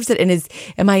deserves it. And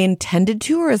am I intended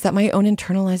to, or is that my own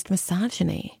internalized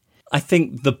misogyny? I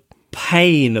think the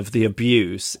pain of the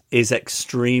abuse is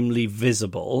extremely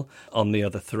visible on the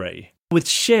other three. With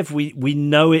Shiv, we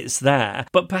know it's there,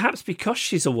 but perhaps because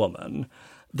she's a woman,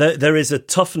 there is a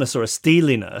toughness or a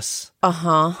steeliness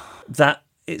that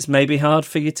it's maybe hard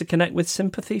for you to connect with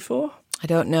sympathy for. I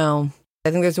don't know.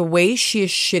 I think there's a way she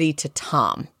is shitty to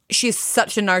Tom. She is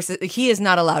such a narcissist. He is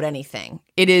not allowed anything.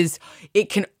 It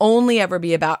can only ever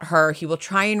be about her. He will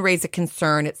try and raise a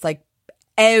concern. It's like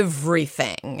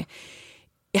everything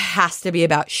has to be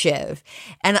about Shiv.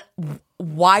 And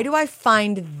why do I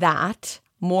find that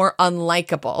more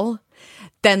unlikable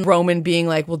than Roman being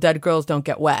like, well, dead girls don't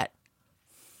get wet?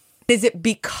 Is it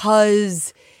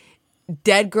because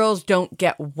dead girls don't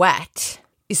get wet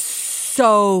is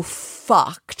so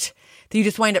fucked that you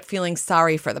just wind up feeling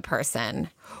sorry for the person?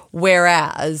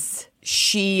 Whereas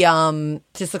she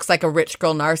just looks like a rich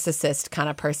girl narcissist kind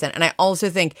of person. And I also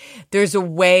think there's a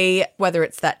way, whether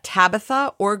it's that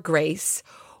Tabitha or Grace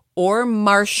or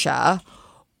Marcia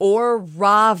or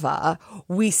Rava,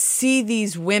 we see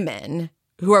these women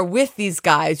who are with these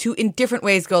guys who in different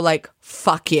ways go like,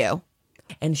 fuck you.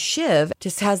 And Shiv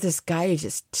just has this guy who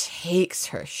just takes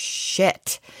her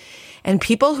shit. And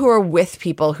people who are with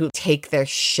people who take their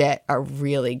shit are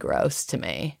really gross to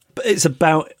me. But it's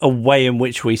about a way in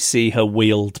which we see her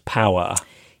wield power.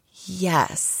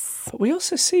 Yes. But we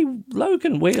also see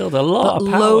Logan wield a lot of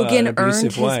power. Logan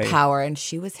earned his power and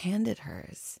she was handed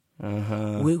hers.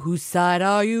 Whose side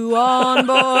are you on,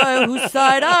 boy? Whose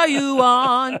side are you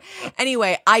on?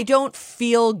 Anyway, I don't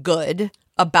feel good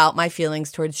about my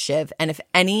feelings towards Shiv. And if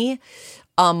any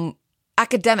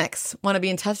academics want to be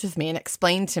in touch with me and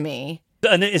explain to me.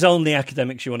 And it is only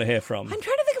academics you want to hear from. I'm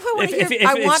trying to think of who I want to hear.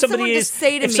 I want someone to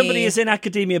say to me. If somebody is in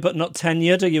academia but not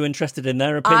tenured, are you interested in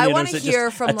their opinion? I want to to hear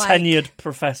just from a tenured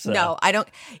professor. No, I don't.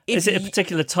 Is it a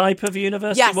particular type of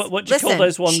university? Yes. What do you call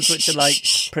those ones which are like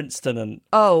Princeton and?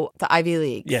 Oh, the Ivy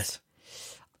League. Yes.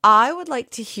 I would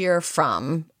like to hear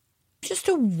from just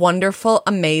a wonderful,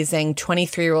 amazing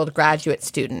 23-year-old graduate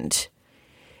student.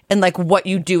 And like what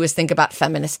you do is think about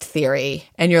feminist theory,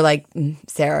 and you're like,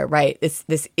 Sarah, right?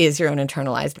 This is your own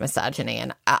internalized misogyny,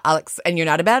 and Alex, and you're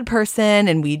not a bad person,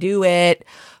 and we do it,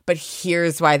 but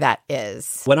here's why that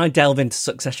is. When I delve into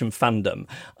Succession fandom,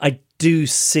 I do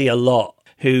see a lot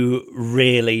who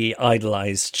really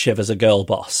idolize Shiv as a girl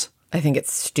boss. I think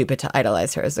it's stupid to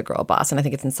idolize her as a girl boss, and I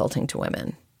think it's insulting to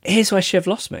women. Here's where Shiv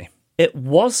lost me. It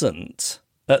wasn't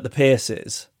at the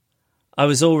Pierces. I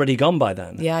was already gone by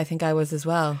then. Yeah, I think I was as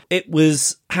well. It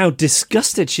was how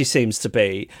disgusted she seems to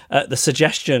be at the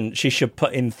suggestion she should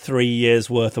put in 3 years'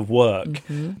 worth of work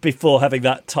before having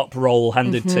that top role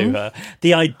handed to her.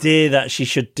 The idea that she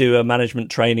should do a management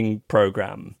training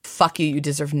program. Fuck you, you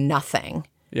deserve nothing.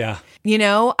 Yeah. You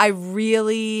know, I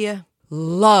really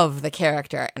love the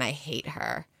character, and I hate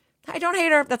her. I don't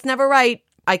hate her. That's never right.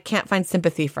 I can't find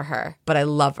sympathy for her, but I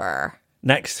love her.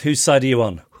 Next, whose side are you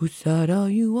on? Whose side are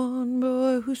you on,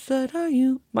 boy? Whose side are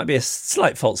you? Might be a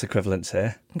slight false equivalence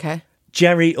here. Okay.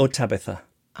 Jerry or Tabitha?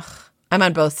 I'm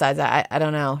on both sides. I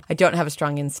don't know. I don't have a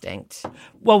strong instinct.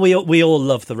 Well, we all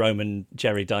love the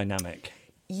Roman-Jerry dynamic.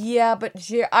 Yeah, but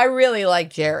I really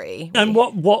like Jerry. And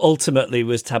what ultimately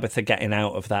was Tabitha getting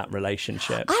out of that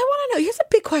relationship? I want to know. Here's a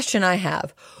big question I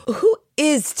have. Who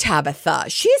is Tabitha?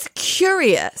 She's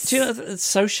curious. Do you know,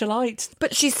 socialite?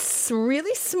 But she's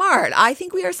really smart. I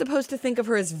think we are supposed to think of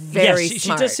her as very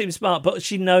smart. She does seem smart, but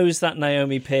she knows that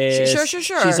Naomi Pierce. Sure.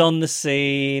 She's on the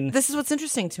scene. This is what's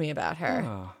interesting to me about her.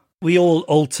 Oh. We all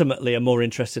ultimately are more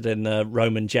interested in the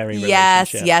Roman-Jerry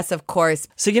relationship. Yes, of course.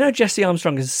 So, Jesse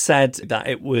Armstrong has said that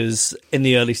it was in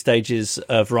the early stages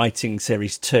of writing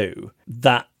Series 2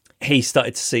 that he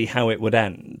started to see how it would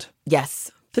end.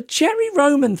 Yes. The Jerry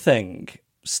Roman thing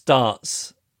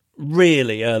starts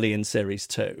really early in Series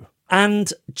 2.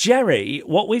 And Jerry,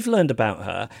 what we've learned about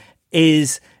her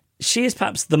is she is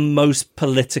perhaps the most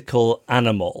political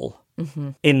animal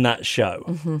in that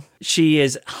show. She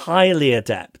is highly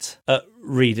adept at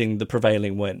reading the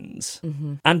prevailing winds.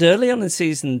 And early on in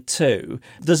season 2,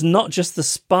 there's not just the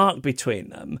spark between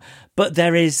them, but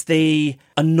there is the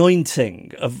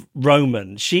anointing of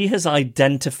Roman. She has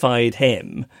identified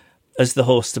him as the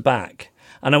horse to back.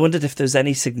 And I wondered if there's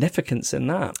any significance in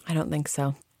that. I don't think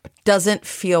so. It doesn't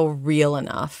feel real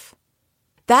enough.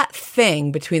 That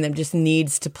thing between them just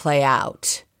needs to play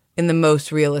out in the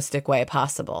most realistic way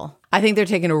possible. I think they're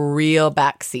taking a real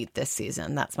backseat this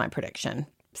season. That's my prediction.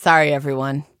 Sorry,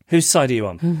 everyone. Whose side are you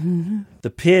on? The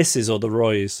Pierces or the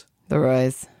Roys? The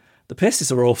Roys. The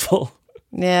Pierces are awful.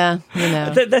 Yeah,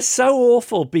 They're so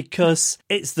awful because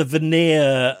it's the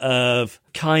veneer of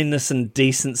kindness and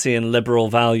decency and liberal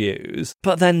values,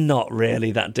 but they're not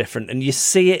really that different. And you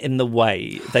see it in the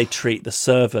way they treat the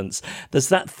servants. There's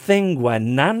that thing where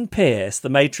Nan Pierce, the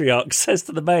matriarch, says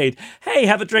to the maid, "Hey,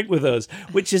 have a drink with us,"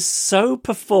 which is so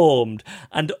performed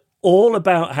and all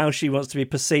about how she wants to be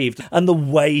perceived and the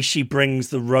way she brings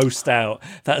the roast out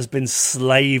that has been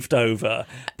slaved over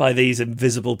by these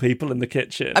invisible people in the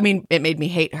kitchen. I mean, it made me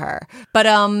hate her. But,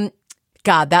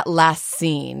 God, that last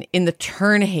scene in the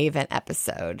Turnhaven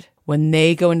episode, when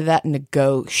they go into that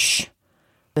negotiation,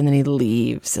 and then he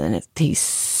leaves, and he's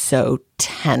so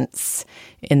tense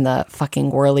in the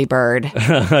fucking whirlybird.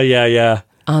 Yeah.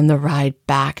 On the ride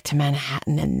back to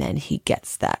Manhattan, and then he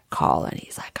gets that call, and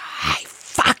he's like, "Hey,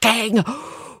 fucking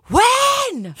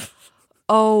when?"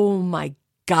 Oh my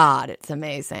God, it's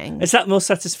amazing. Is that more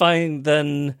satisfying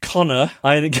than Connor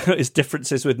ironing out his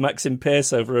differences with Maxim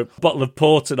Pierce over a bottle of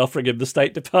port and offering him the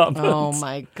State Department? Oh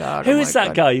my God. Who is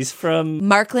that guy? He's from...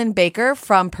 Marklin Baker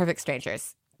from Perfect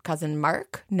Strangers. Cousin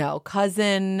Mark? No,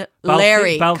 cousin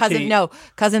Larry. Balky.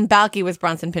 Cousin Balky was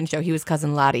Bronson Pinchot. He was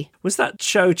cousin Lottie. Was that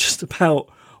show just about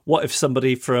what if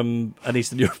somebody from an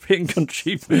Eastern European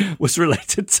country was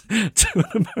related to an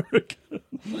American?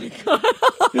 Oh my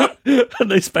God. And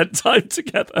they spent time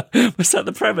together. Was that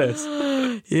the premise?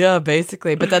 Yeah,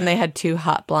 basically. But then they had two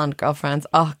hot blonde girlfriends.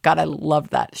 Oh, God, I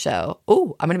love that show.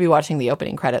 Oh, I'm going to be watching the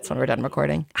opening credits when we're done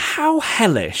recording. How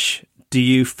hellish do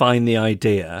you find the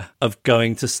idea of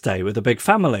going to stay with a big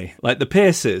family like the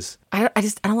Pierces? I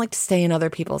don't like to stay in other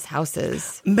people's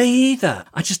houses. Me either.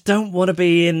 I just don't want to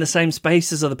be in the same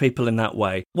space as other people in that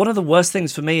way. One of the worst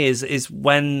things for me is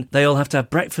when they all have to have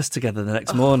breakfast together the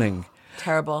next morning.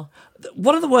 Terrible.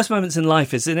 One of the worst moments in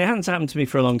life is, and it hasn't happened to me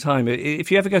for a long time, if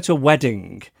you ever go to a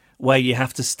wedding where you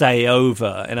have to stay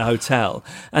over in a hotel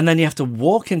and then you have to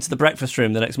walk into the breakfast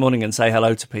room the next morning and say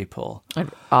hello to people.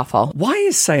 Awful. Why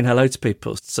is saying hello to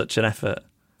people such an effort?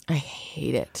 I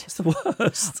hate it. It's the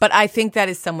worst. But I think that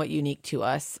is somewhat unique to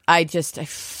us. I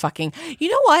fucking... You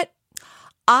know what?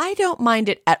 I don't mind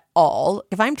it at all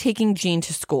if I'm taking Jean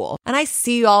to school and I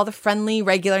see all the friendly,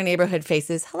 regular neighborhood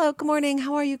faces. Hello, good morning,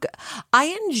 how are you?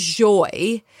 I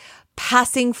enjoy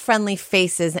passing friendly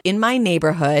faces in my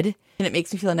neighborhood, and it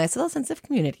makes me feel a nice little sense of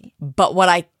community. But what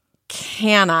I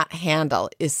cannot handle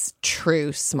is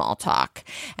true small talk.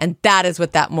 And that is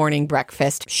what that morning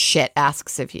breakfast shit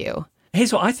asks of you.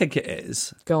 Here's what I think it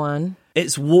is. Go on.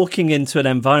 It's walking into an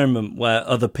environment where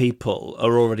other people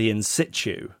are already in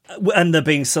situ and there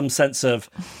being some sense of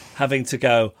having to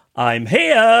go, I'm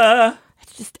here.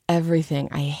 It's just everything.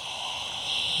 I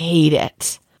hate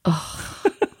it. Ugh.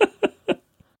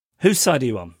 Whose side are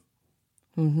you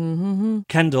on?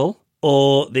 Kendall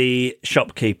or the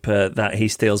shopkeeper that he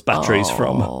steals batteries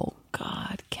from? Oh,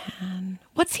 God, Ken.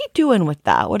 What's he doing with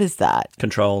that? What is that?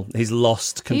 Control. He's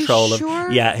lost control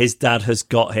sure? Yeah, his dad has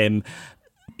got him.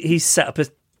 He's set up a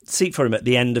seat for him at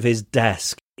the end of his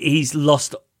desk. He's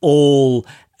lost all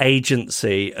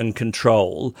agency and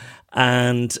control,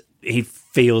 and he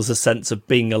feels a sense of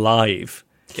being alive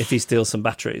if he steals some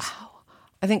batteries.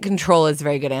 I think control is a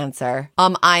very good answer.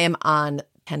 I am on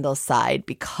Kendall's side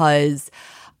because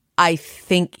I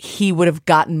think he would have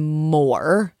gotten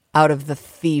more out of the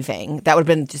thieving. That would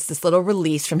have been just this little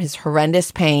release from his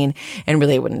horrendous pain, and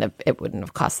really it wouldn't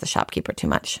have cost the shopkeeper too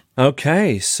much.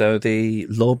 Okay, so the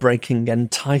law-breaking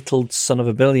entitled son of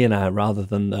a billionaire rather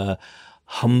than the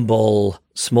humble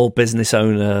small business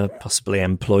owner, possibly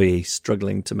employee,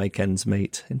 struggling to make ends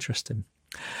meet. Interesting.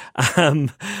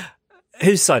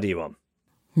 Whose side are you on?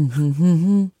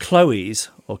 Chloe's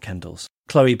or Kendall's?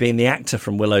 Chloe being the actor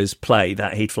from Willow's play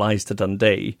that he flies to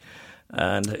Dundee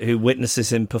and who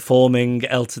witnesses him performing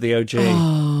L to the OG.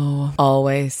 Oh,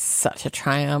 always such a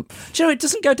triumph. Do you know, it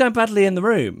doesn't go down badly in the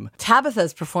room.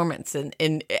 Tabitha's performance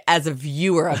in as a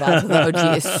viewer of L to the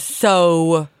OG is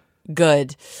so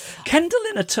good. Kendall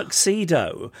in a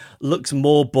tuxedo looks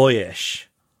more boyish.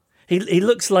 He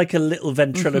looks like a little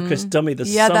ventriloquist dummy.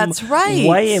 There's some that's right.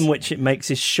 way in which it makes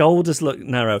his shoulders look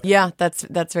narrow. Yeah, that's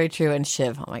very true. And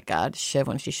Shiv, oh my God, Shiv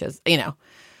when she shows,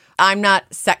 I'm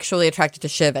not sexually attracted to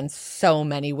Shiv, and so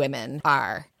many women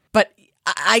are. But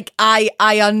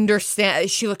I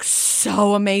understand. She looks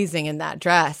so amazing in that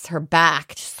dress. Her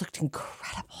back just looked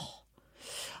incredible.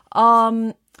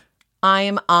 I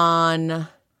am on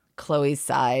Chloe's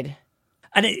side.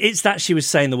 And it's that she was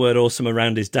saying the word awesome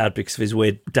around his dad because of his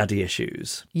weird daddy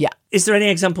issues. Yeah. Is there any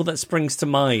example that springs to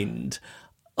mind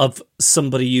of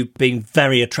somebody you being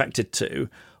very attracted to,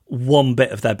 one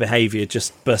bit of their behaviour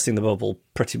just bursting the bubble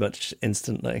pretty much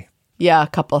instantly? Yeah, a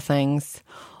couple of things.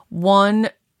 One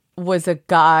was a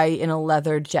guy in a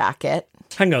leather jacket.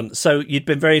 Hang on, so you'd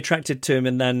been very attracted to him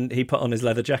and then he put on his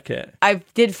leather jacket? I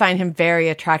did find him very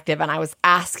attractive, and I was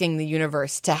asking the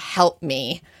universe to help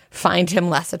me find him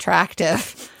less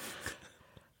attractive.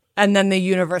 And then the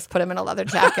universe put him in a leather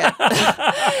jacket.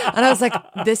 And I was like,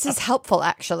 this is helpful,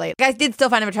 actually. I did still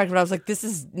find him attractive, but I was like, this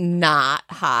is not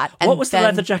hot. And what was the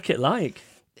leather jacket like?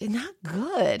 Not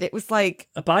good. It was like...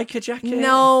 A biker jacket?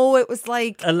 No, it was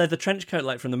like... A leather trench coat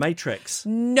like from The Matrix?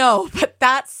 No, but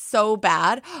that's so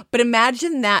bad. But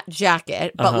imagine that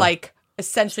jacket, but like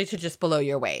essentially to just below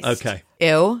your waist. Okay.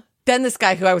 Ew. Then this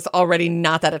guy who I was already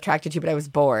not that attracted to, but I was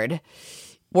bored,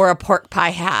 wore a pork pie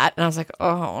hat. And I was like,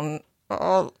 oh.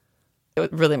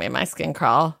 It really made my skin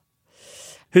crawl.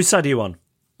 Whose side are you on?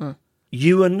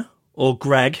 Ewan or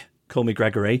Greg? Call me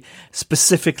Gregory,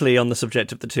 specifically on the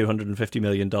subject of the $250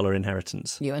 million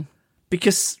inheritance. Ewan.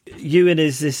 Because Ewan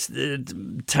is this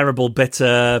terrible,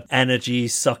 bitter,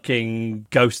 energy-sucking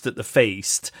ghost at the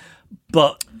feast,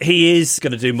 but he is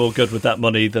going to do more good with that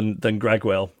money than Greg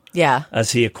will. Yeah.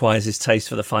 As he acquires his taste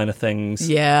for the finer things.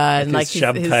 Yeah, and like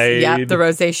champagne. the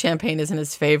rosé champagne isn't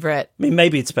his favorite. I mean,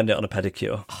 maybe he'd spend it on a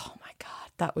pedicure. Oh my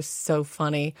God, that was so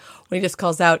funny. When he just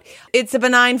calls out, it's a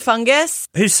benign fungus.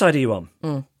 Whose side are you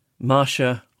on?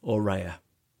 Marsha or Rhea?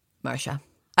 Marsha.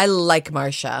 I like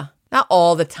Marsha. Not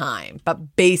all the time,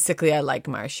 but basically I like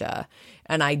Marsha.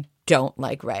 And I don't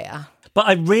like Rhea. But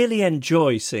I really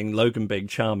enjoy seeing Logan being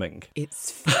charming.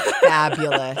 It's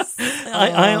fabulous.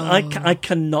 I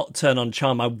cannot turn on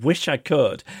charm. I wish I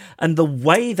could. And the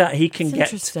way that he can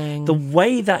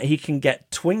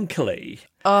get twinkly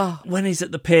when he's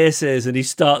at the Pierces and he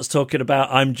starts talking about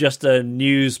I'm just a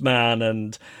newsman,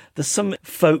 and there's some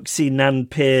folksy Nan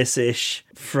Pierce-ish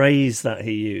phrase that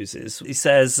he uses. He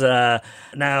says,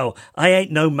 now, I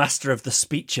ain't no master of the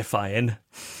speechifying.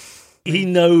 He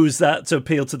knows that to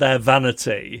appeal to their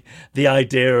vanity, the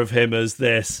idea of him as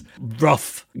this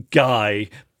rough guy,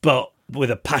 but with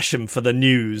a passion for the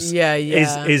news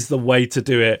is the way to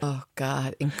do it. Oh,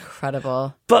 God,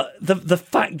 incredible. But the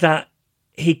fact that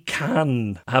he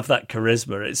can have that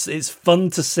charisma, it's fun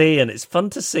to see, and it's fun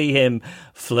to see him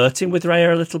flirting with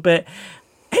Rhea a little bit.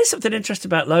 Here's something interesting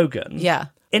about Logan. Yeah.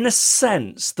 In a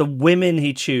sense, the women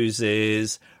he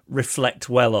chooses reflect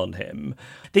well on him.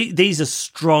 These are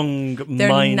strong-minded.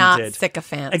 They're not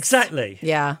sycophants. Exactly.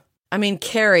 Yeah. I mean,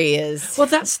 Carrie is... Well,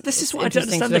 this is what I don't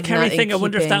understand, the Carrie thing. I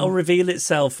wonder if that'll reveal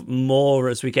itself more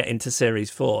as we get into Series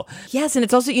 4. Yes, and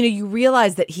it's also, you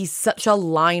realize that he's such a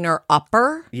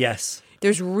liner-upper. Yes.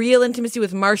 There's real intimacy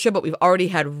with Marcia, but we've already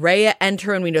had Rhea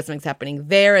enter, and we know something's happening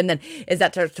there. And then as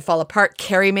that starts to fall apart,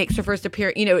 Carrie makes her first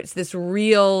appearance. It's this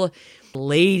real...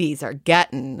 Ladies are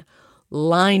getting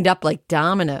lined up like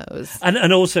dominoes.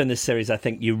 And also in this series, I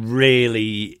think you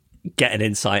really get an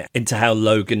insight into how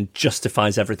Logan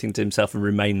justifies everything to himself and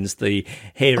remains the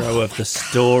hero of the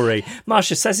story.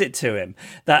 Marcia says it to him,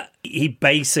 that he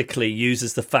basically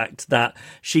uses the fact that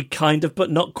she kind of, but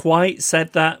not quite,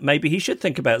 said that maybe he should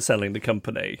think about selling the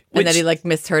company. And then he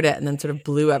misheard it and then sort of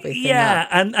blew everything up. Yeah,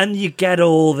 and you get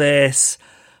all this,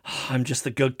 I'm just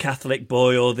the good Catholic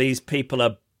boy, or these people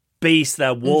are beasts,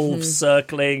 they're wolves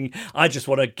circling. I just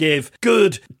want to give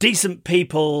good, decent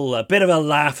people a bit of a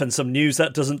laugh and some news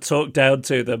that doesn't talk down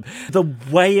to them. The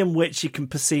way in which he can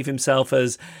perceive himself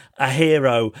as a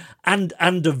hero and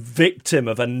a victim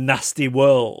of a nasty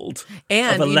world,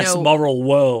 and of a less moral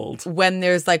world. When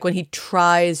there's when he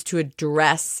tries to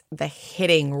address the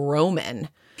hitting Roman.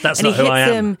 That's and not who I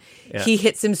am. He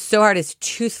hits him so hard his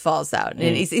tooth falls out.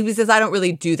 And he says, I don't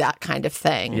really do that kind of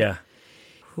thing. Yeah.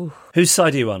 Whose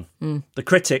side are you on? The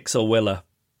critics or Willa?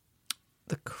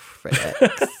 The critics.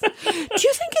 Do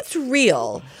you think it's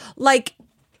real?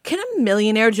 Can a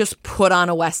millionaire just put on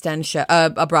a West End show,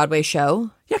 a Broadway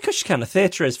show? Yeah, because you can. A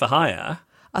theatre is for hire.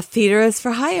 A theatre is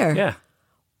for hire? Yeah.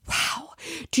 Wow.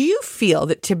 Do you feel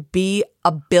that to be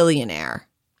a billionaire,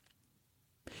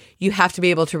 you have to be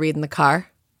able to read in the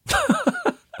car?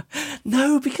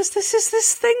 No, because this is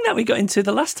this thing that we got into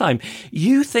the last time.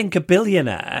 You think a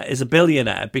billionaire is a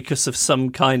billionaire because of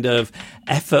some kind of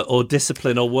effort or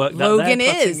discipline or work that they're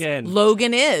putting in.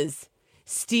 Logan is.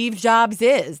 Steve Jobs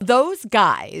is. Those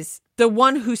guys, the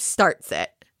one who starts it,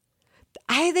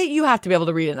 I think you have to be able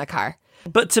to read in a car.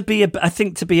 But I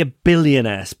think to be a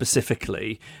billionaire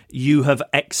specifically, you have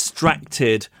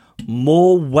extracted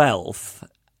more wealth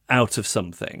out of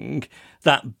something.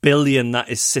 That billion that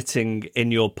is sitting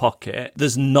in your pocket,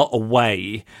 there's not a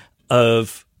way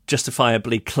of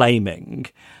justifiably claiming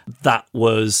that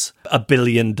was $1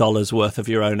 billion worth of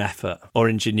your own effort or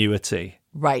ingenuity.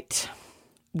 Right.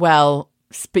 Well,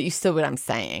 but you still what I'm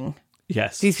saying.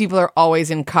 Yes. These people are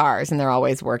always in cars and they're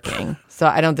always working. So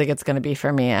I don't think it's going to be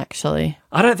for me, actually.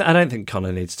 I don't think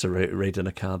Connor needs to read in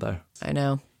a car, though. I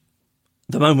know.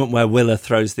 The moment where Willa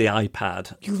throws the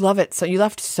iPad. You love it. So you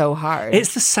laughed so hard.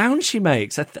 It's the sound she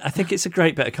makes. I think it's a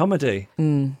great bit of comedy.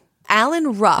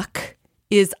 Alan Ruck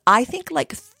is, I think,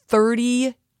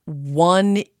 31,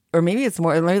 or maybe it's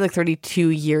more, maybe 32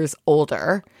 years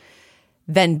older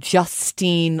than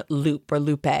Justine Lupe.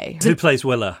 Who plays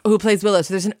Willa. So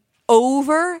there's an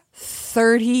over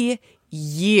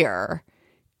 30-year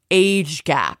age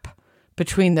gap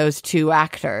between those two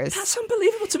actors. That's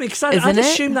unbelievable to me, because I'd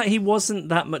assume that he wasn't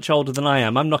that much older than I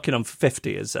am. I'm knocking on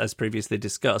 50, as previously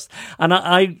discussed. And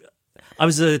I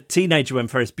was a teenager when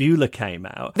Ferris Bueller came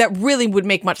out. That really would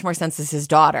make much more sense as his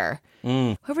daughter.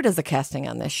 Whoever does the casting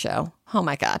on this show. Oh,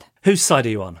 my God. Whose side are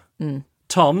you on?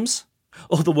 Tom's?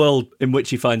 Or the world in which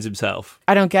he finds himself?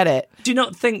 I don't get it. Do you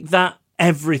not think that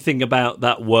everything about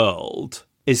that world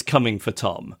is coming for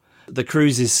Tom? The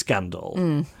Cruises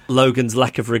scandal, Logan's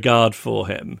lack of regard for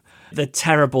him, the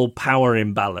terrible power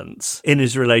imbalance in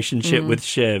his relationship with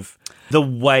Shiv, the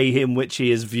way in which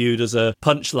he is viewed as a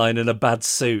punchline in a bad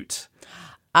suit.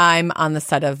 I'm on the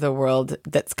side of the world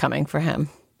that's coming for him.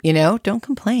 Don't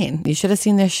complain. You should have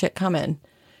seen this shit coming.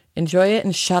 Enjoy it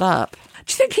and shut up.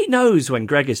 Do you think he knows when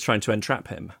Greg is trying to entrap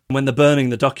him? When they're burning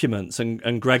the documents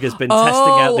and Greg has been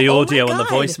testing out the audio and the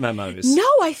voice memos? No,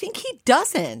 I think he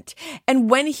doesn't. And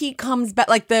when he comes back,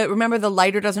 remember the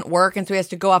lighter doesn't work, and so he has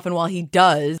to go off, and while he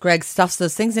does, Greg stuffs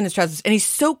those things in his trousers, and he's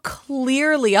so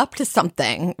clearly up to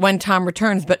something when Tom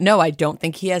returns. But no, I don't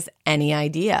think he has any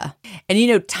idea.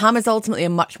 And Tom is ultimately a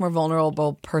much more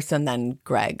vulnerable person than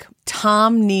Greg.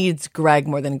 Tom needs Greg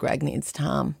more than Greg needs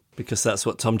Tom. Because that's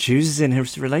what Tom chooses in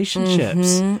his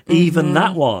relationships. Even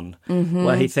that one,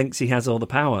 where he thinks he has all the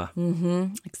power.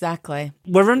 Exactly.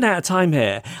 We're running out of time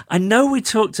here. I know we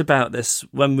talked about this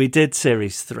when we did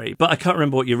Series 3, but I can't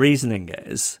remember what your reasoning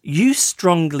is. You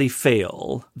strongly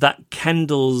feel that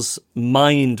Kendall's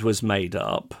mind was made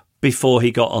up before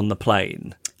he got on the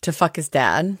plane. To fuck his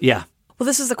dad? Yeah. Well,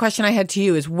 this is the question I had to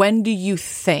you, is when do you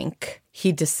think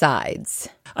he decides?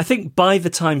 I think by the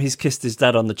time he's kissed his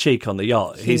dad on the cheek on the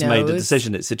yacht, he's made a knows.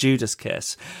 decision. It's a Judas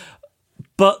kiss.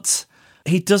 But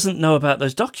he doesn't know about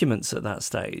those documents at that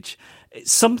stage.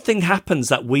 Something happens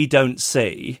that we don't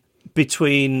see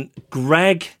between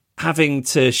Greg having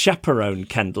to chaperone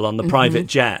Kendall on the private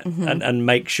jet and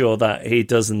make sure that he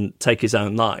doesn't take his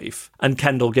own life, and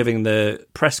Kendall giving the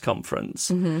press conference.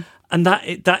 And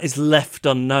that is left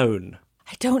unknown.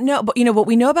 I don't know. But, what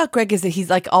we know about Greg is that he's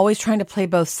like always trying to play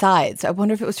both sides. I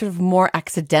wonder if it was sort of more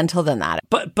accidental than that.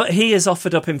 But he has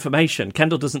offered up information.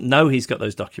 Kendall doesn't know he's got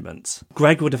those documents.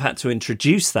 Greg would have had to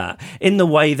introduce that in the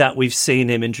way that we've seen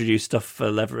him introduce stuff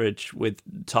for leverage with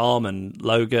Tom and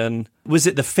Logan. Was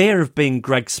it the fear of being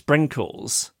Greg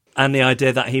Sprinkles and the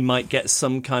idea that he might get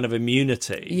some kind of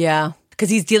immunity? Yeah, because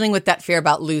he's dealing with that fear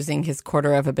about losing his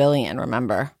 $250 million,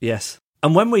 remember? Yes.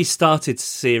 And when we started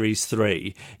Series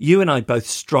 3, you and I both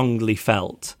strongly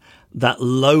felt that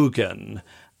Logan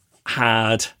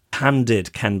had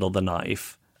handed Kendall the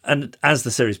knife. And as the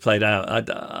series played out,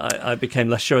 I became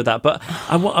less sure of that. But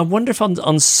I wonder if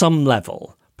on some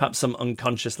level, perhaps some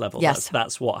unconscious level, yes,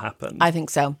 that's what happened. I think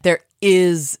so. There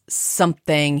is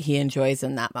something he enjoys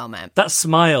in that moment. That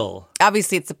smile.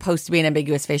 Obviously, it's supposed to be an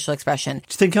ambiguous facial expression. Do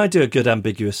you think I do a good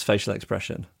ambiguous facial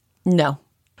expression? No.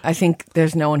 I think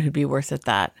there's no one who'd be worse at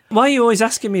that. Why are you always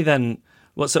asking me then,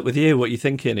 what's up with you? What are you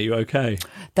thinking? Are you okay?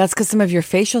 That's because some of your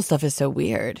facial stuff is so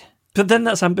weird. But then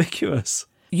that's ambiguous.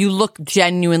 You look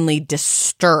genuinely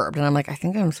disturbed. And I'm like, I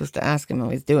think I'm supposed to ask him how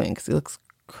he's doing because he looks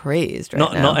crazed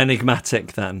right now. Not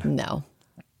enigmatic then. No.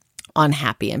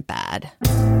 Unhappy and bad.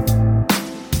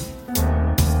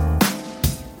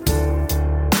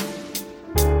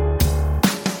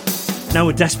 Now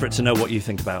we're desperate to know what you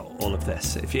think about all of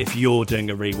this, if you're doing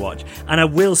a rewatch. And I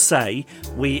will say,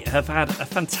 we have had a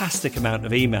fantastic amount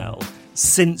of email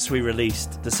since we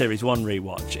released the Series 1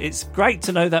 rewatch. It's great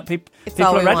to know that people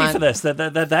are ready for this. They're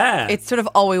there. It's sort of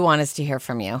all we want is to hear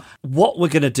from you. What we're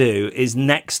going to do is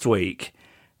next week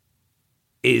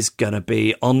is going to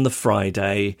be on the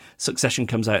Friday. Succession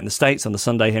comes out in the States on the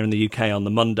Sunday, here in the UK on the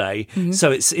Monday.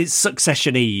 So it's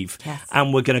Succession Eve. Yes.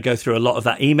 And we're going to go through a lot of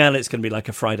that email. It's going to be like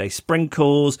a Friday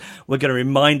Sprinkles. We're going to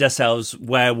remind ourselves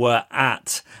where we're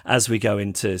at as we go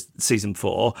into season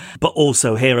 4, but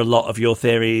also hear a lot of your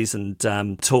theories and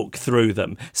talk through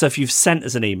them. So if you've sent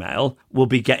us an email, we'll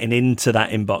be getting into that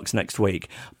inbox next week.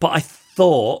 But I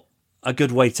thought a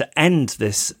good way to end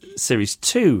this Series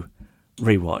 2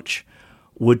 rewatch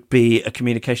would be a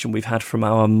communication we've had from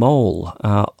our mole,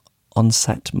 our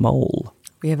on-set mole.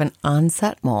 We have an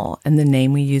on-set mole, and the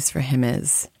name we use for him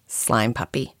is Slime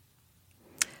Puppy.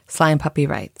 Slime Puppy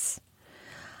writes,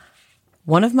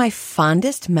 one of my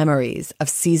fondest memories of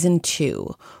season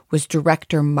 2 was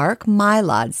director Mark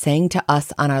Mylod saying to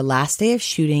us on our last day of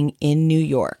shooting in New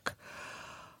York,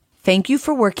 "Thank you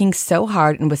for working so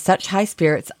hard and with such high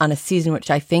spirits on a season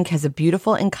which I think has a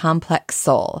beautiful and complex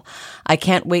soul. I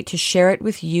can't wait to share it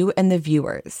with you and the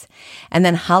viewers." And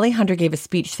then Holly Hunter gave a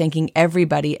speech thanking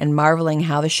everybody and marveling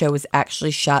how the show was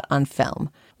actually shot on film.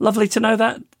 Lovely to know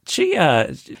that.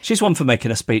 She's one for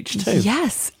making a speech too.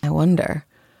 Yes. I wonder,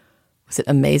 was it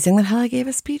amazing that Holly gave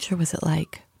a speech, or was it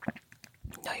like,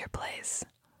 know your place?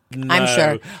 No. I'm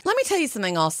sure. Let me tell you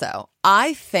something also.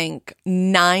 I think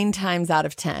 9 times out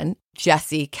of 10,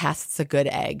 Jesse casts a good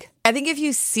egg. I think if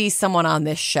you see someone on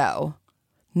this show,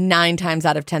 9 times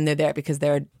out of 10, they're there because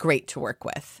they're great to work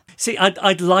with. See,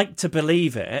 I'd like to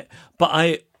believe it, but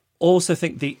I also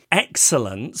think the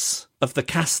excellence of the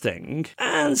casting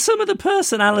and some of the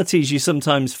personalities you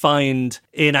sometimes find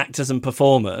in actors and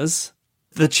performers,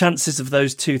 the chances of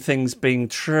those two things being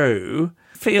true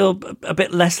feel a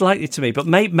bit less likely to me. But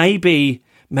maybe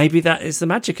that is the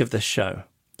magic of this show.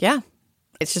 Yeah.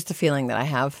 It's just a feeling that I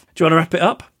have. Do you want to wrap it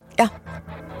up? Yeah.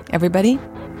 Everybody,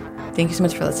 thank you so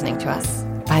much for listening to us.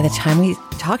 By the time we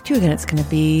talk to you again, it's going to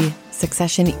be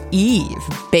Succession Eve,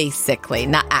 basically.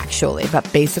 Not actually, but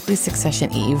basically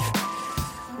Succession Eve.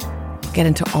 We'll get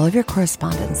into all of your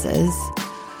correspondences.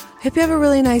 I hope you have a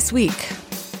really nice week.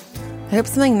 I hope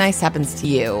something nice happens to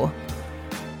you.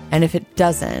 And if it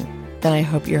doesn't, then I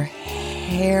hope your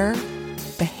hair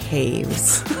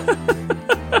behaves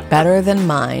better than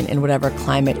mine in whatever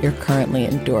climate you're currently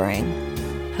enduring.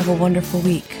 Have a wonderful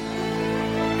week.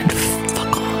 And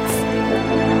fuck off.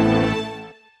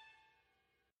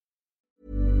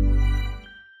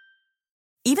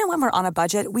 Even when we're on a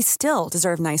budget, we still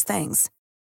deserve nice things.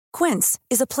 Quince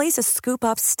is a place to scoop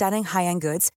up stunning high-end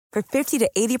goods for 50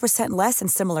 to 80% less than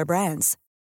similar brands.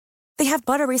 They have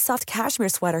buttery soft cashmere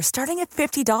sweaters starting at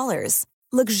 $50,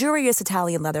 luxurious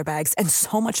Italian leather bags, and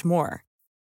so much more.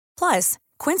 Plus,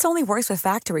 Quince only works with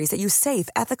factories that use safe,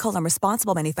 ethical, and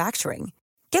responsible manufacturing.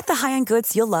 Get the high-end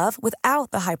goods you'll love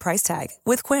without the high price tag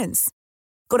with Quince.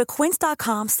 Go to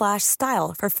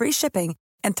quince.com/style for free shipping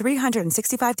and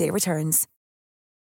 365-day returns.